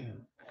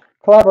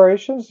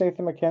 Collaborations,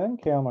 Nathan MacKinnon,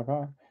 Kale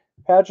McCarr.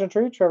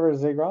 Pageantry, Trevor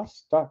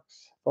Zegras,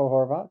 Ducks, Bo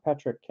Horvat,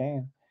 Patrick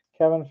Kane,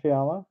 Kevin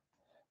Fiala,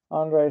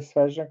 Andrei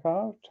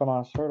Svechnikov,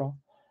 Tomas Hertl.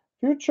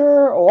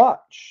 Future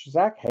Watch,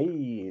 Zach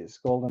Hayes,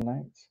 Golden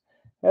Knights.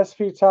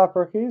 SP Top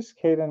Rookies,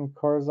 Caden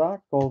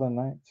Korzak, Golden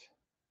Knights.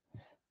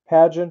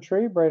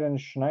 Pageantry, Braden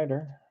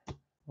Schneider,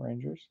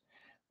 Rangers.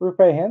 Rupe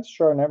Hintz,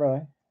 Jordan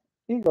Eberle,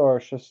 Igor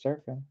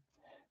Shesterkin,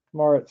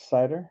 Moritz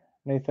Seider,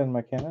 Nathan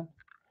MacKinnon.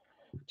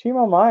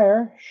 Timo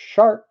Meyer,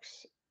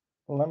 Sharks,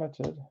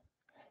 Limited.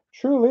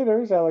 True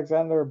Leaders,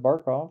 Alexander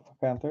Barkov,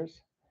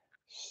 Panthers.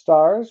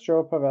 Stars,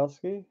 Joe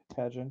Pavelski,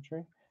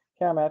 Pageantry.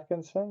 Cam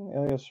Atkinson,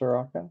 Ilya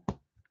Sorokin.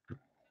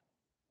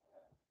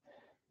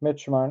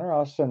 Mitch Marner,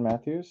 Austin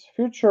Matthews.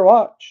 Future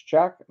Watch,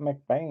 Jack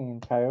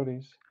McBain,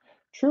 Coyotes.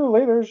 True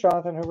Leaders,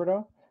 Jonathan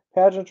Huberdeau.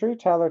 Pageantry,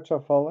 Tyler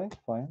Toffoli,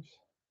 Flames.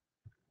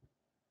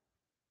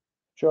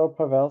 Joe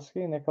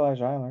Pavelski, Nikolai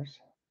Ehlers.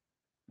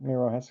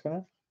 Miro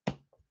Heiskanen.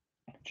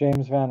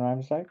 James Van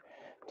Riemsdyk.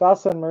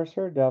 Dawson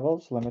Mercer,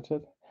 Devils,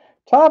 Limited.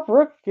 Top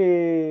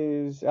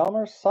Rookies,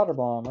 Elmer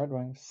Soderblom, Red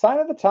Wings. Sign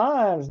of the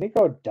Times,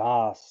 Nico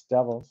Das,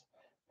 Devils.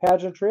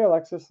 Pageantry,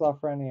 Alexis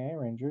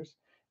Lafreniere, Rangers.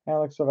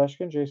 Alex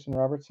Ovechkin, Jason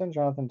Robertson,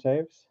 Jonathan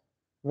Toews,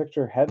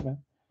 Victor Hedman.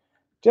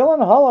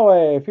 Dylan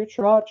Holloway,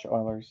 Future Watch,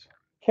 Oilers.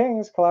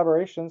 Kings,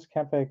 Collaborations,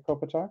 Kempe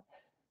Kopitar.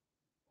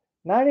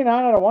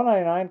 99 out of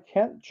 199,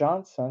 Kent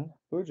Johnson,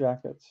 Blue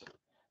Jackets.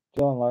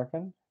 Dylan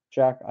Larkin,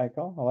 Jack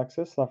Eichel,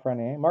 Alexis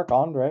Lafreniere,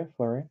 Marc-Andre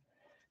Fleury,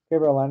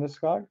 Gabriel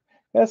Landeskog.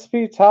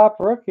 SP Top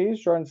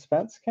Rookies, Jordan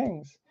Spence,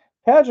 Kings.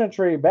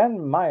 Pageantry,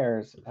 Ben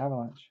Myers,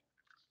 Avalanche.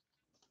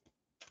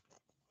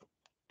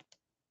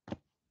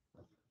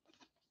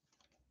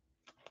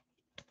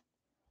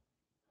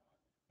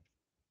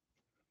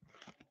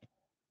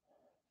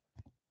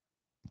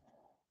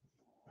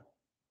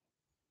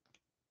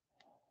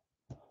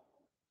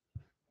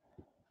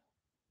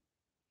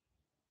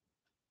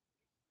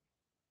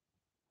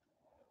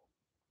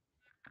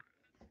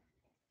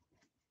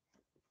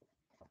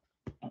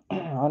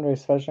 Andrei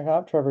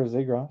Svechnikov, Trevor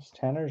Zegras,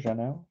 Tanner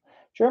Jeannot,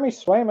 Jeremy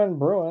Swayman,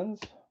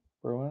 Bruins,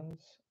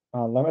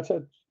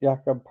 Limited,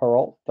 Jakob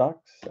Perreault,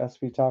 Ducks,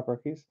 SV Top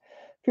Rookies,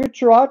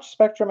 Future Watch,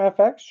 Spectrum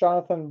FX,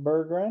 Jonathan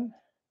Berggren,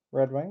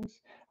 Red Wings,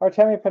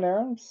 Artemi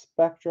Panarin,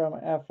 Spectrum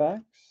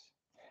FX,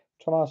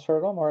 Tomas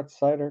Hertl, Moritz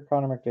Seider,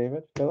 Connor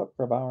McDavid, Philip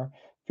Grabauer,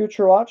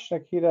 Future Watch,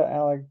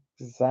 Nikita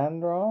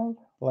Alexandrov,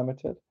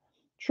 Limited.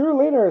 True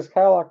Leaders,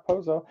 Kyle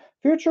Okposo.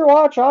 Future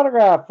Watch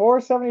Autograph,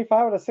 475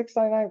 out of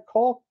 699,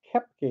 Cole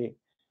Koepke.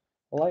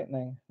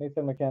 Lightning,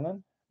 Nathan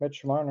MacKinnon,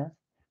 Mitch Marner.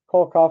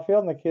 Cole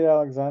Caulfield, Nikita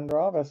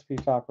Alexandrov, SP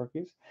Top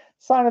Rookies.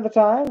 Sign of the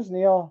Times,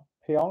 Neil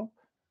Pionk,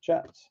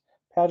 Jets.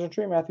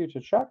 Pageantry, Matthew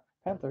Tkachuk,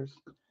 Panthers.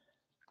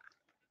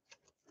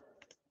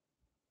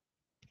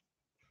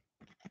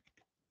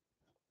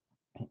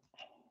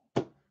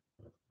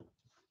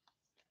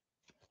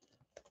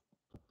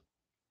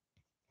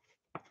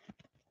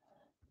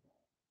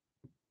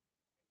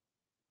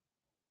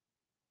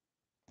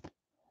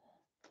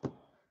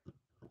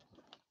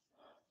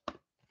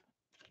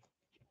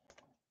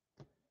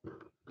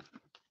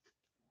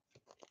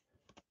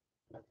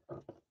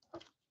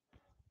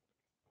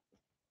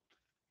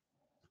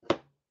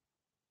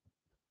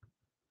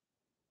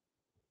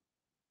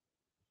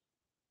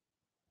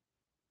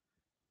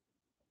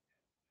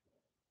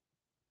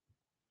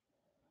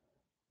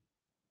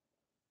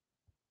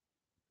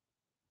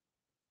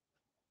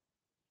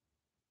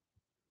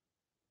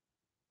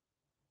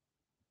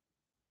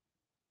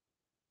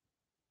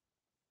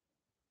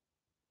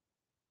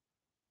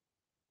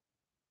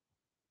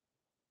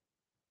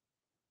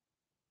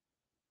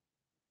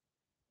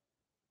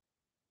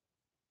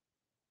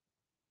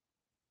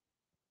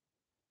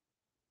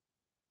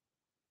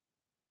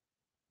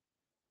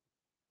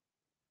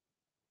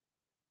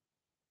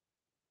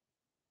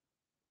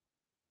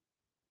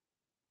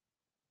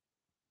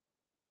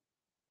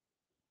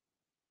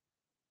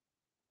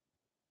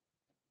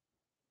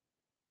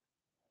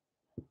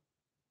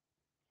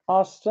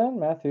 Austin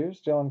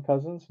Matthews, Dylan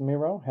Cousins,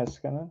 Miro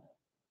Heiskanen,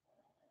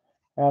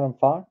 Adam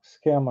Fox,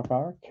 Cale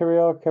Makar,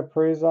 Kirill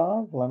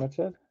Kaprizov,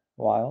 Limited,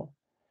 Wild.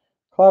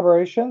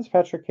 Collaborations,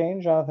 Patrick Kane,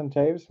 Jonathan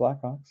Taves,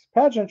 Blackhawks.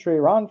 Pageantry,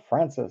 Ron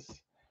Francis,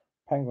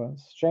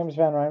 Penguins. James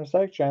Van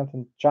Riemsdyk,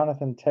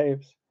 Jonathan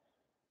Taves,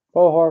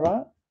 Bo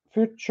Horvat.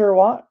 Future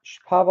Watch,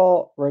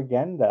 Pavel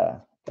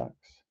Regenda,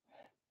 Ducks.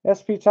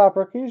 SP Top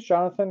Rookies,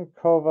 Jonathan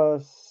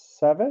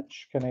Kovacevic,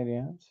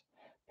 Canadiens.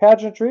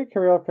 Pageantry,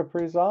 Kirill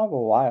Kaprizov,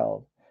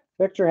 Wild.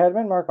 Victor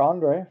Hedman,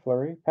 Marc-Andre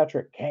Fleury.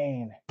 Patrick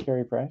Kane,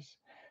 Carey Price.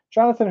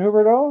 Jonathan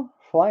Huberdeau,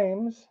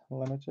 Flames,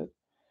 Limited.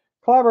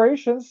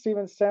 Collaborations,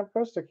 Steven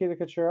Stamkos, Nikita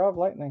Kucherov,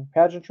 Lightning.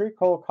 Pageantry,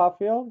 Cole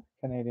Caulfield,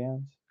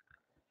 Canadiens.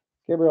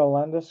 Gabriel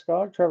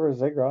Landeskog, Trevor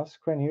Zegras,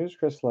 Quinn Hughes,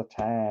 Chris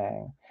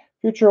Letang.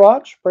 Future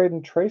Watch,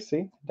 Braden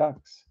Tracy,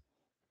 Ducks.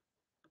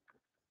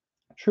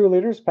 True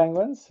Leaders,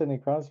 Penguins, Sidney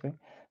Crosby.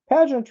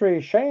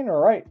 Pageantry, Shane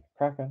Wright,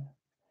 Kraken.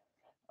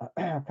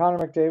 Connor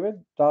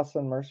McDavid,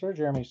 Dawson Mercer,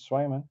 Jeremy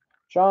Swayman.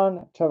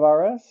 John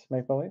Tavares,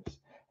 Maple Leafs.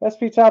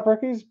 SP Top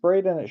Rookies,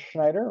 Braden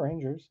Schneider,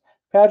 Rangers.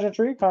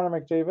 Pageantry,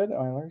 Connor McDavid,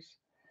 Oilers.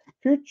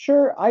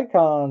 Future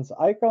Icons,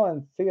 Eichel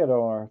and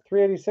Theodore,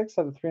 386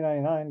 out of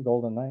 399,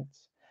 Golden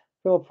Knights.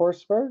 Philip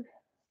Forsberg,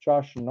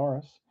 Josh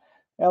Norris.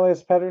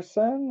 Elias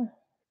Pettersson,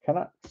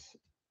 Canucks.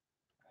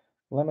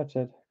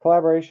 Limited.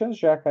 Collaborations,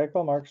 Jack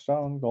Eichel, Mark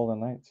Stone,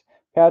 Golden Knights.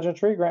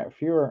 Pageantry, Grant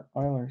Fuhr,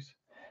 Oilers.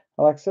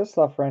 Alexis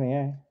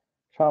Lafreniere.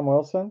 Tom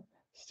Wilson,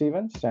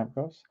 Steven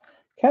Stamkos.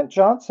 Kent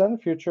Johnson,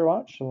 Future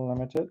Watch,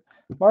 Limited.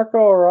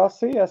 Marco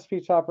Rossi,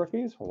 SP Top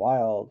Rookies,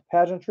 Wild.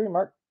 Pageantry,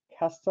 Mark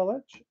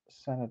Kastelich,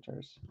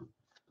 Senators.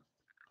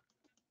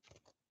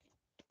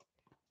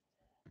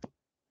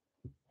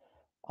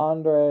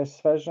 Andrei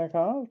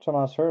Svechnikov,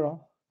 Tomas Hertl.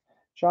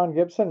 John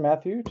Gibson,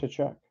 Matthew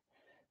Tkachuk.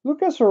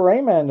 Lucas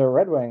Raymond,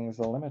 Red Wings,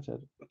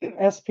 Limited.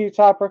 SP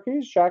Top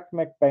Rookies, Jack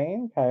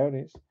McBain,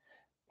 Coyotes.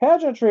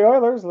 Pageantry,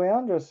 Oilers,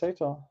 Leon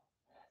Draisaitl.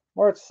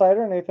 Moritz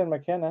Seider, Nathan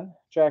McKinnon.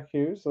 Jack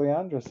Hughes,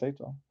 Leon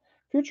Draisaitl.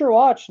 Future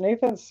Watch,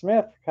 Nathan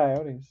Smith,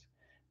 Coyotes.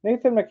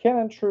 Nathan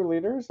McKinnon, True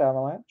Leaders,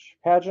 Avalanche.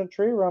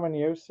 Pageantry, Roman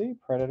Josi,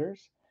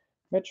 Predators.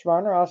 Mitch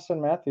Marner, Austin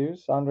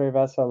Matthews, Andrei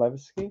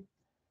Vasilevsky.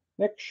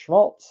 Nick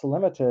Schmaltz,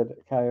 Limited,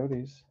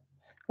 Coyotes.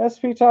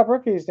 SP Top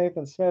Rookies,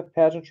 Nathan Smith,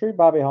 Pageantry,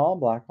 Bobby Hall,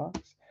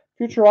 Blackhawks.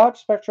 Future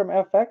Watch, Spectrum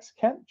FX,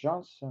 Kent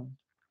Johnson,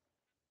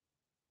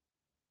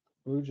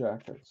 Blue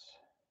Jackets.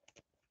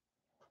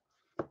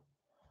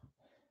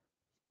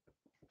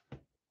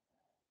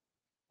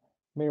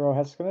 Miro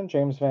Heiskanen,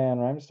 James Van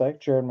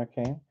Riemsdyk, Jared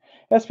McCain.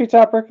 SP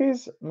Top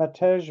Rookies,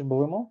 Matej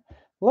Blumel.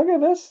 Look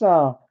at this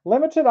now.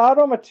 Limited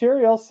Auto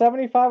Material,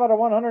 75 out of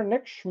 100,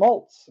 Nick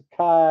Schmaltz,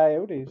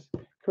 Coyotes.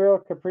 Kirill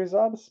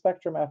Kaprizov,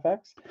 Spectrum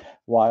FX,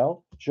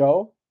 Wild,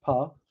 Joe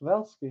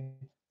Pavelski.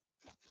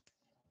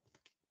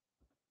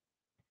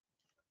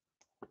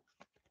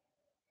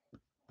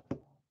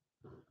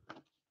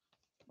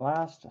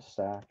 Last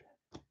stack.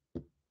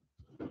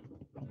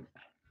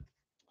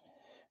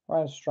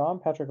 Ryan Strom,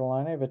 Patrick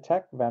Laine,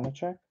 Vitek,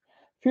 Vanacek.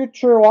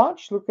 Future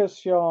Watch,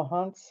 Lucas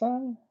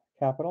Johansson,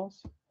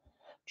 Capitals.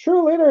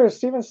 True Leaders,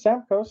 Steven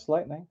Stamkos,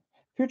 Lightning.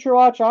 Future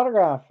Watch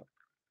Autograph,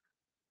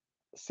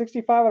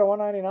 65 out of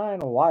 199,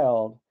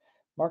 Wild.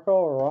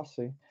 Marco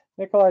Rossi.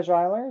 Nikolai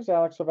Ehlers,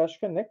 Alex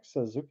Ovechkin, Nick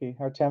Suzuki,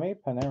 Artemi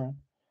Panarin.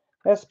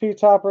 SP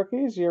Top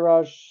Rookies,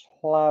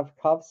 Yaroslav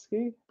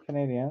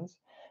Canadiens.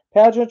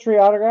 Pageantry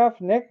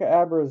Autograph, Nick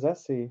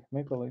Abruzzese,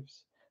 Maple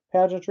Leafs.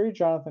 Pageantry,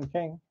 Jonathan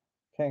Kings.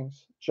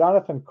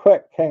 Jonathan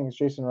Quick, Kings.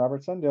 Jason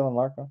Robertson, Dylan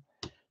Larkin.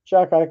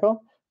 Jack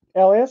Eichel,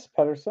 Elias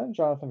Pettersson,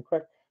 Jonathan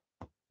Quick.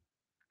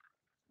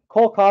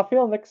 Cole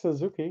Caulfield, Nick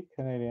Suzuki,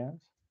 Canadiens.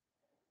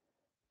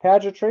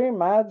 Pageantry,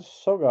 Mads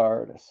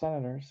Sogard,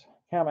 Senators.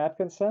 Cam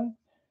Atkinson,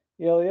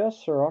 Ilya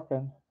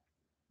Sorokin.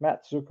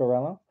 Matt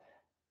Zuccarello,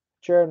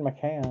 Jared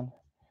McCann.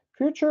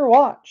 Future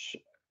Watch,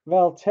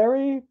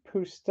 Valtteri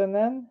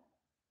Puustinen,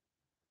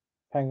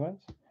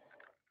 Penguins.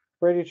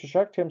 Brady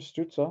Tkachuk, Tim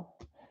Stützle.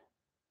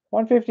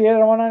 158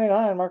 out of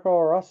 199, Marco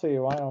Rossi,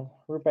 Wild.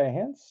 Rupe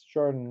Hintz,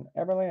 Jordan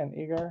Eberle, and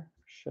Igor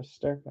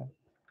Shesterkin.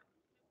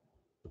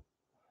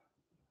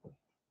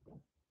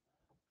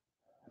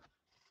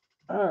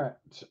 All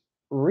right,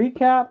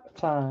 recap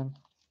time.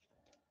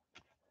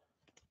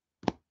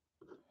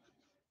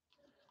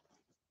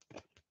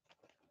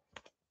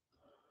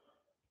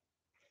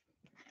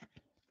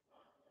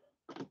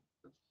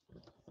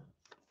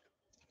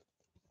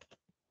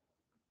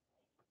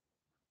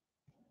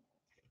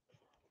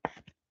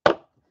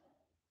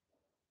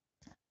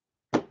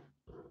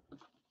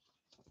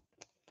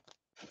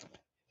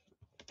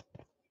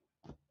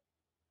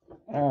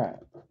 All right,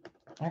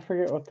 I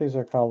forget what these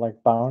are called,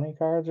 like bounty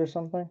cards or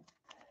something.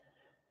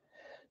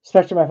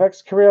 Spectrum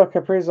FX, Kirill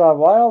Kaprizov,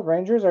 Wild.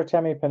 Rangers,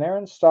 Artemi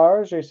Panarin.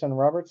 Stars, Jason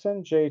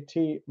Robertson,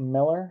 JT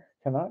Miller,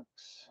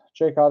 Canucks.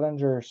 Jake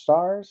Ottinger,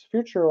 Stars.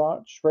 Future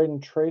Watch, Braden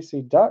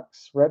Tracy,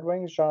 Ducks. Red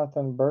Wings,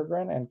 Jonathan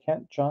Berggren, and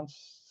Kent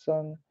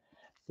Johnson,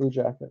 Blue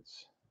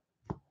Jackets.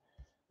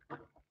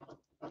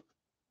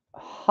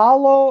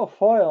 Hollow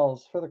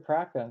foils for the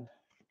Kraken.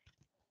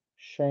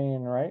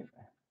 Shane Wright,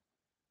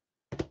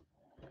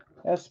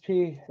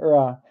 SP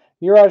or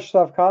Juraj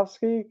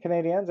Slavkovsky,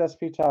 Canadiens,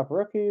 SP Top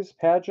Rookies,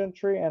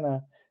 Pageantry, and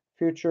a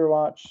Future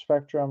Watch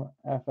Spectrum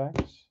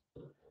FX.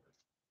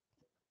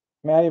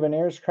 Matty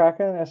Beniers,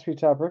 Kraken, SP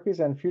Top Rookies,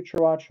 and Future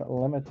Watch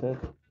Limited.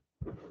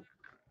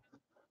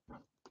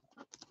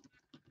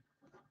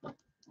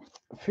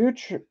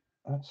 Future,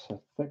 that's a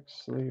thick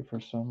sleeve for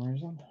some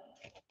reason.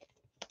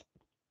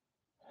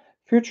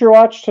 Future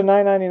Watch to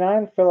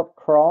 $9.99, Philip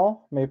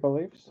Kral, Maple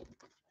Leafs.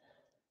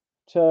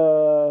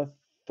 To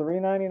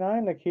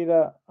 $3.99,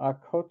 Nikita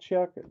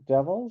Okhotyuk,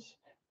 Devils.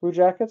 Blue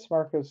Jackets,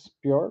 Marcus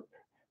Bjork.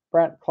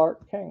 Brent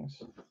Clark,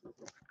 Kings.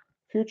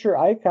 Future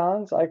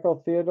Icons,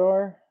 Eichel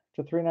Theodore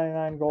to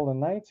 $3.99, Golden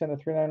Knights, and a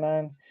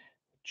 $3.99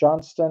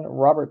 Johnston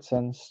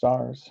Robertson,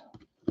 Stars.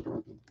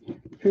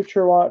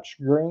 Future Watch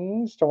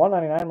Greens to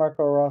 $1.99,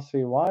 Marco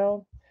Rossi,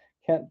 Wild.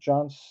 Kent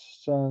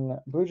Johnston,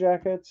 Blue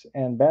Jackets,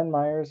 and Ben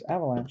Myers,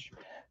 Avalanche.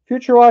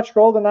 Future Watch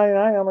Gold to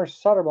 $99, Elmer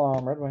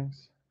Soderblom, Red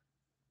Wings.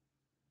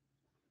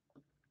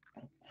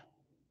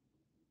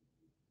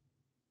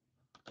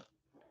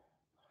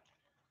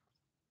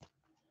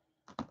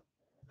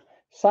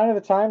 Sign of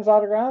the Times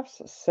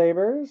autographs,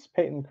 Sabres,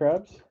 Peyton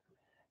Krebs.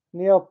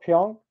 Neil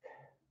Pionk,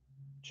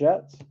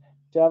 Jets.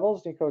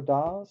 Devils, Nico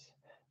Dawes.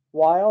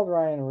 Wild,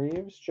 Ryan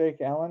Reeves. Jake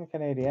Allen,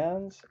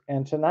 Canadiens.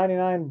 And to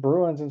 $99,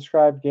 Bruins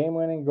inscribed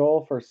game-winning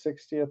goal for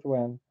 60th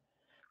win.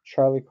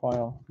 Charlie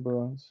Coyle,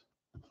 Bruins.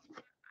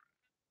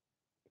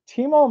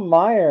 Timo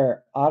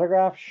Meier,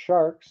 autograph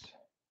Sharks.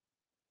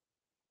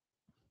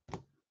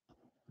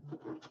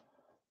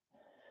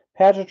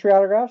 Pageantry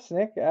autographs,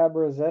 Nick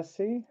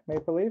Abruzzese,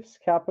 Maple Leafs.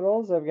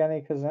 Capitals,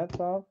 Evgeny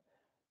Kuznetsov.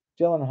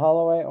 Dylan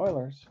Holloway,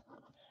 Oilers.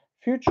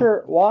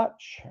 Future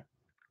Watch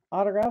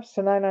autographs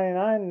to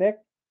 $9.99, Nick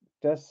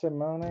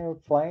DeSimone,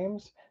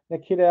 Flames.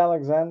 Nikita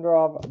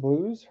Alexandrov,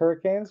 Blues.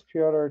 Hurricanes,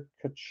 Pyotr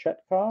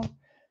Kochetkov.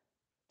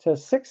 To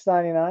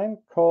 $6.99,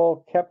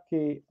 Cole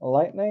Koepke,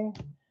 Lightning.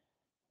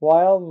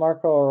 Wild,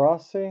 Marco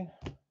Rossi.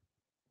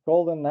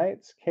 Golden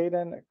Knights,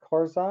 Caden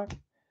Korzak.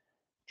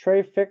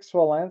 Trey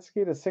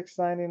Fix-Wolansky to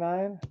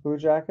 $6.99, Blue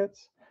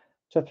Jackets.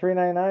 To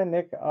 $3.99,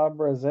 Nick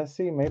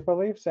Abruzzese, Maple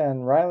Leafs.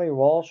 And Riley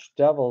Walsh,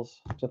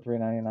 Devils to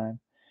 $3.99.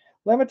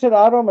 Limited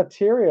auto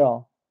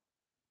material.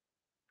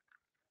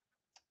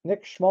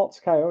 Nick Schmaltz,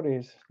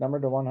 Coyotes,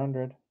 numbered to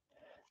 100.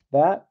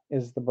 That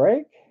is the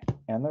break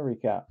and the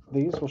recap.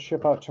 These will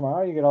ship out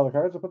tomorrow. You get all the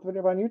cards. I'll put the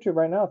video up on YouTube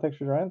right now. Thanks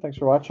for joining. Thanks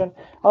for watching.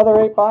 Other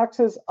 8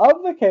 boxes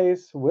of the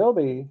case will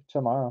be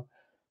tomorrow.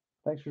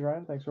 Thanks for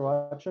joining. Thanks for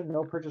watching.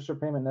 No purchase or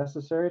payment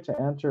necessary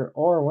to enter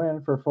or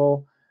win. For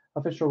full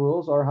official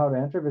rules or how to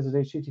enter, visit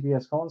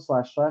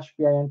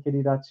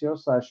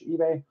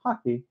https://binkd.co/eBay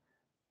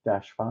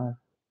hockey-5.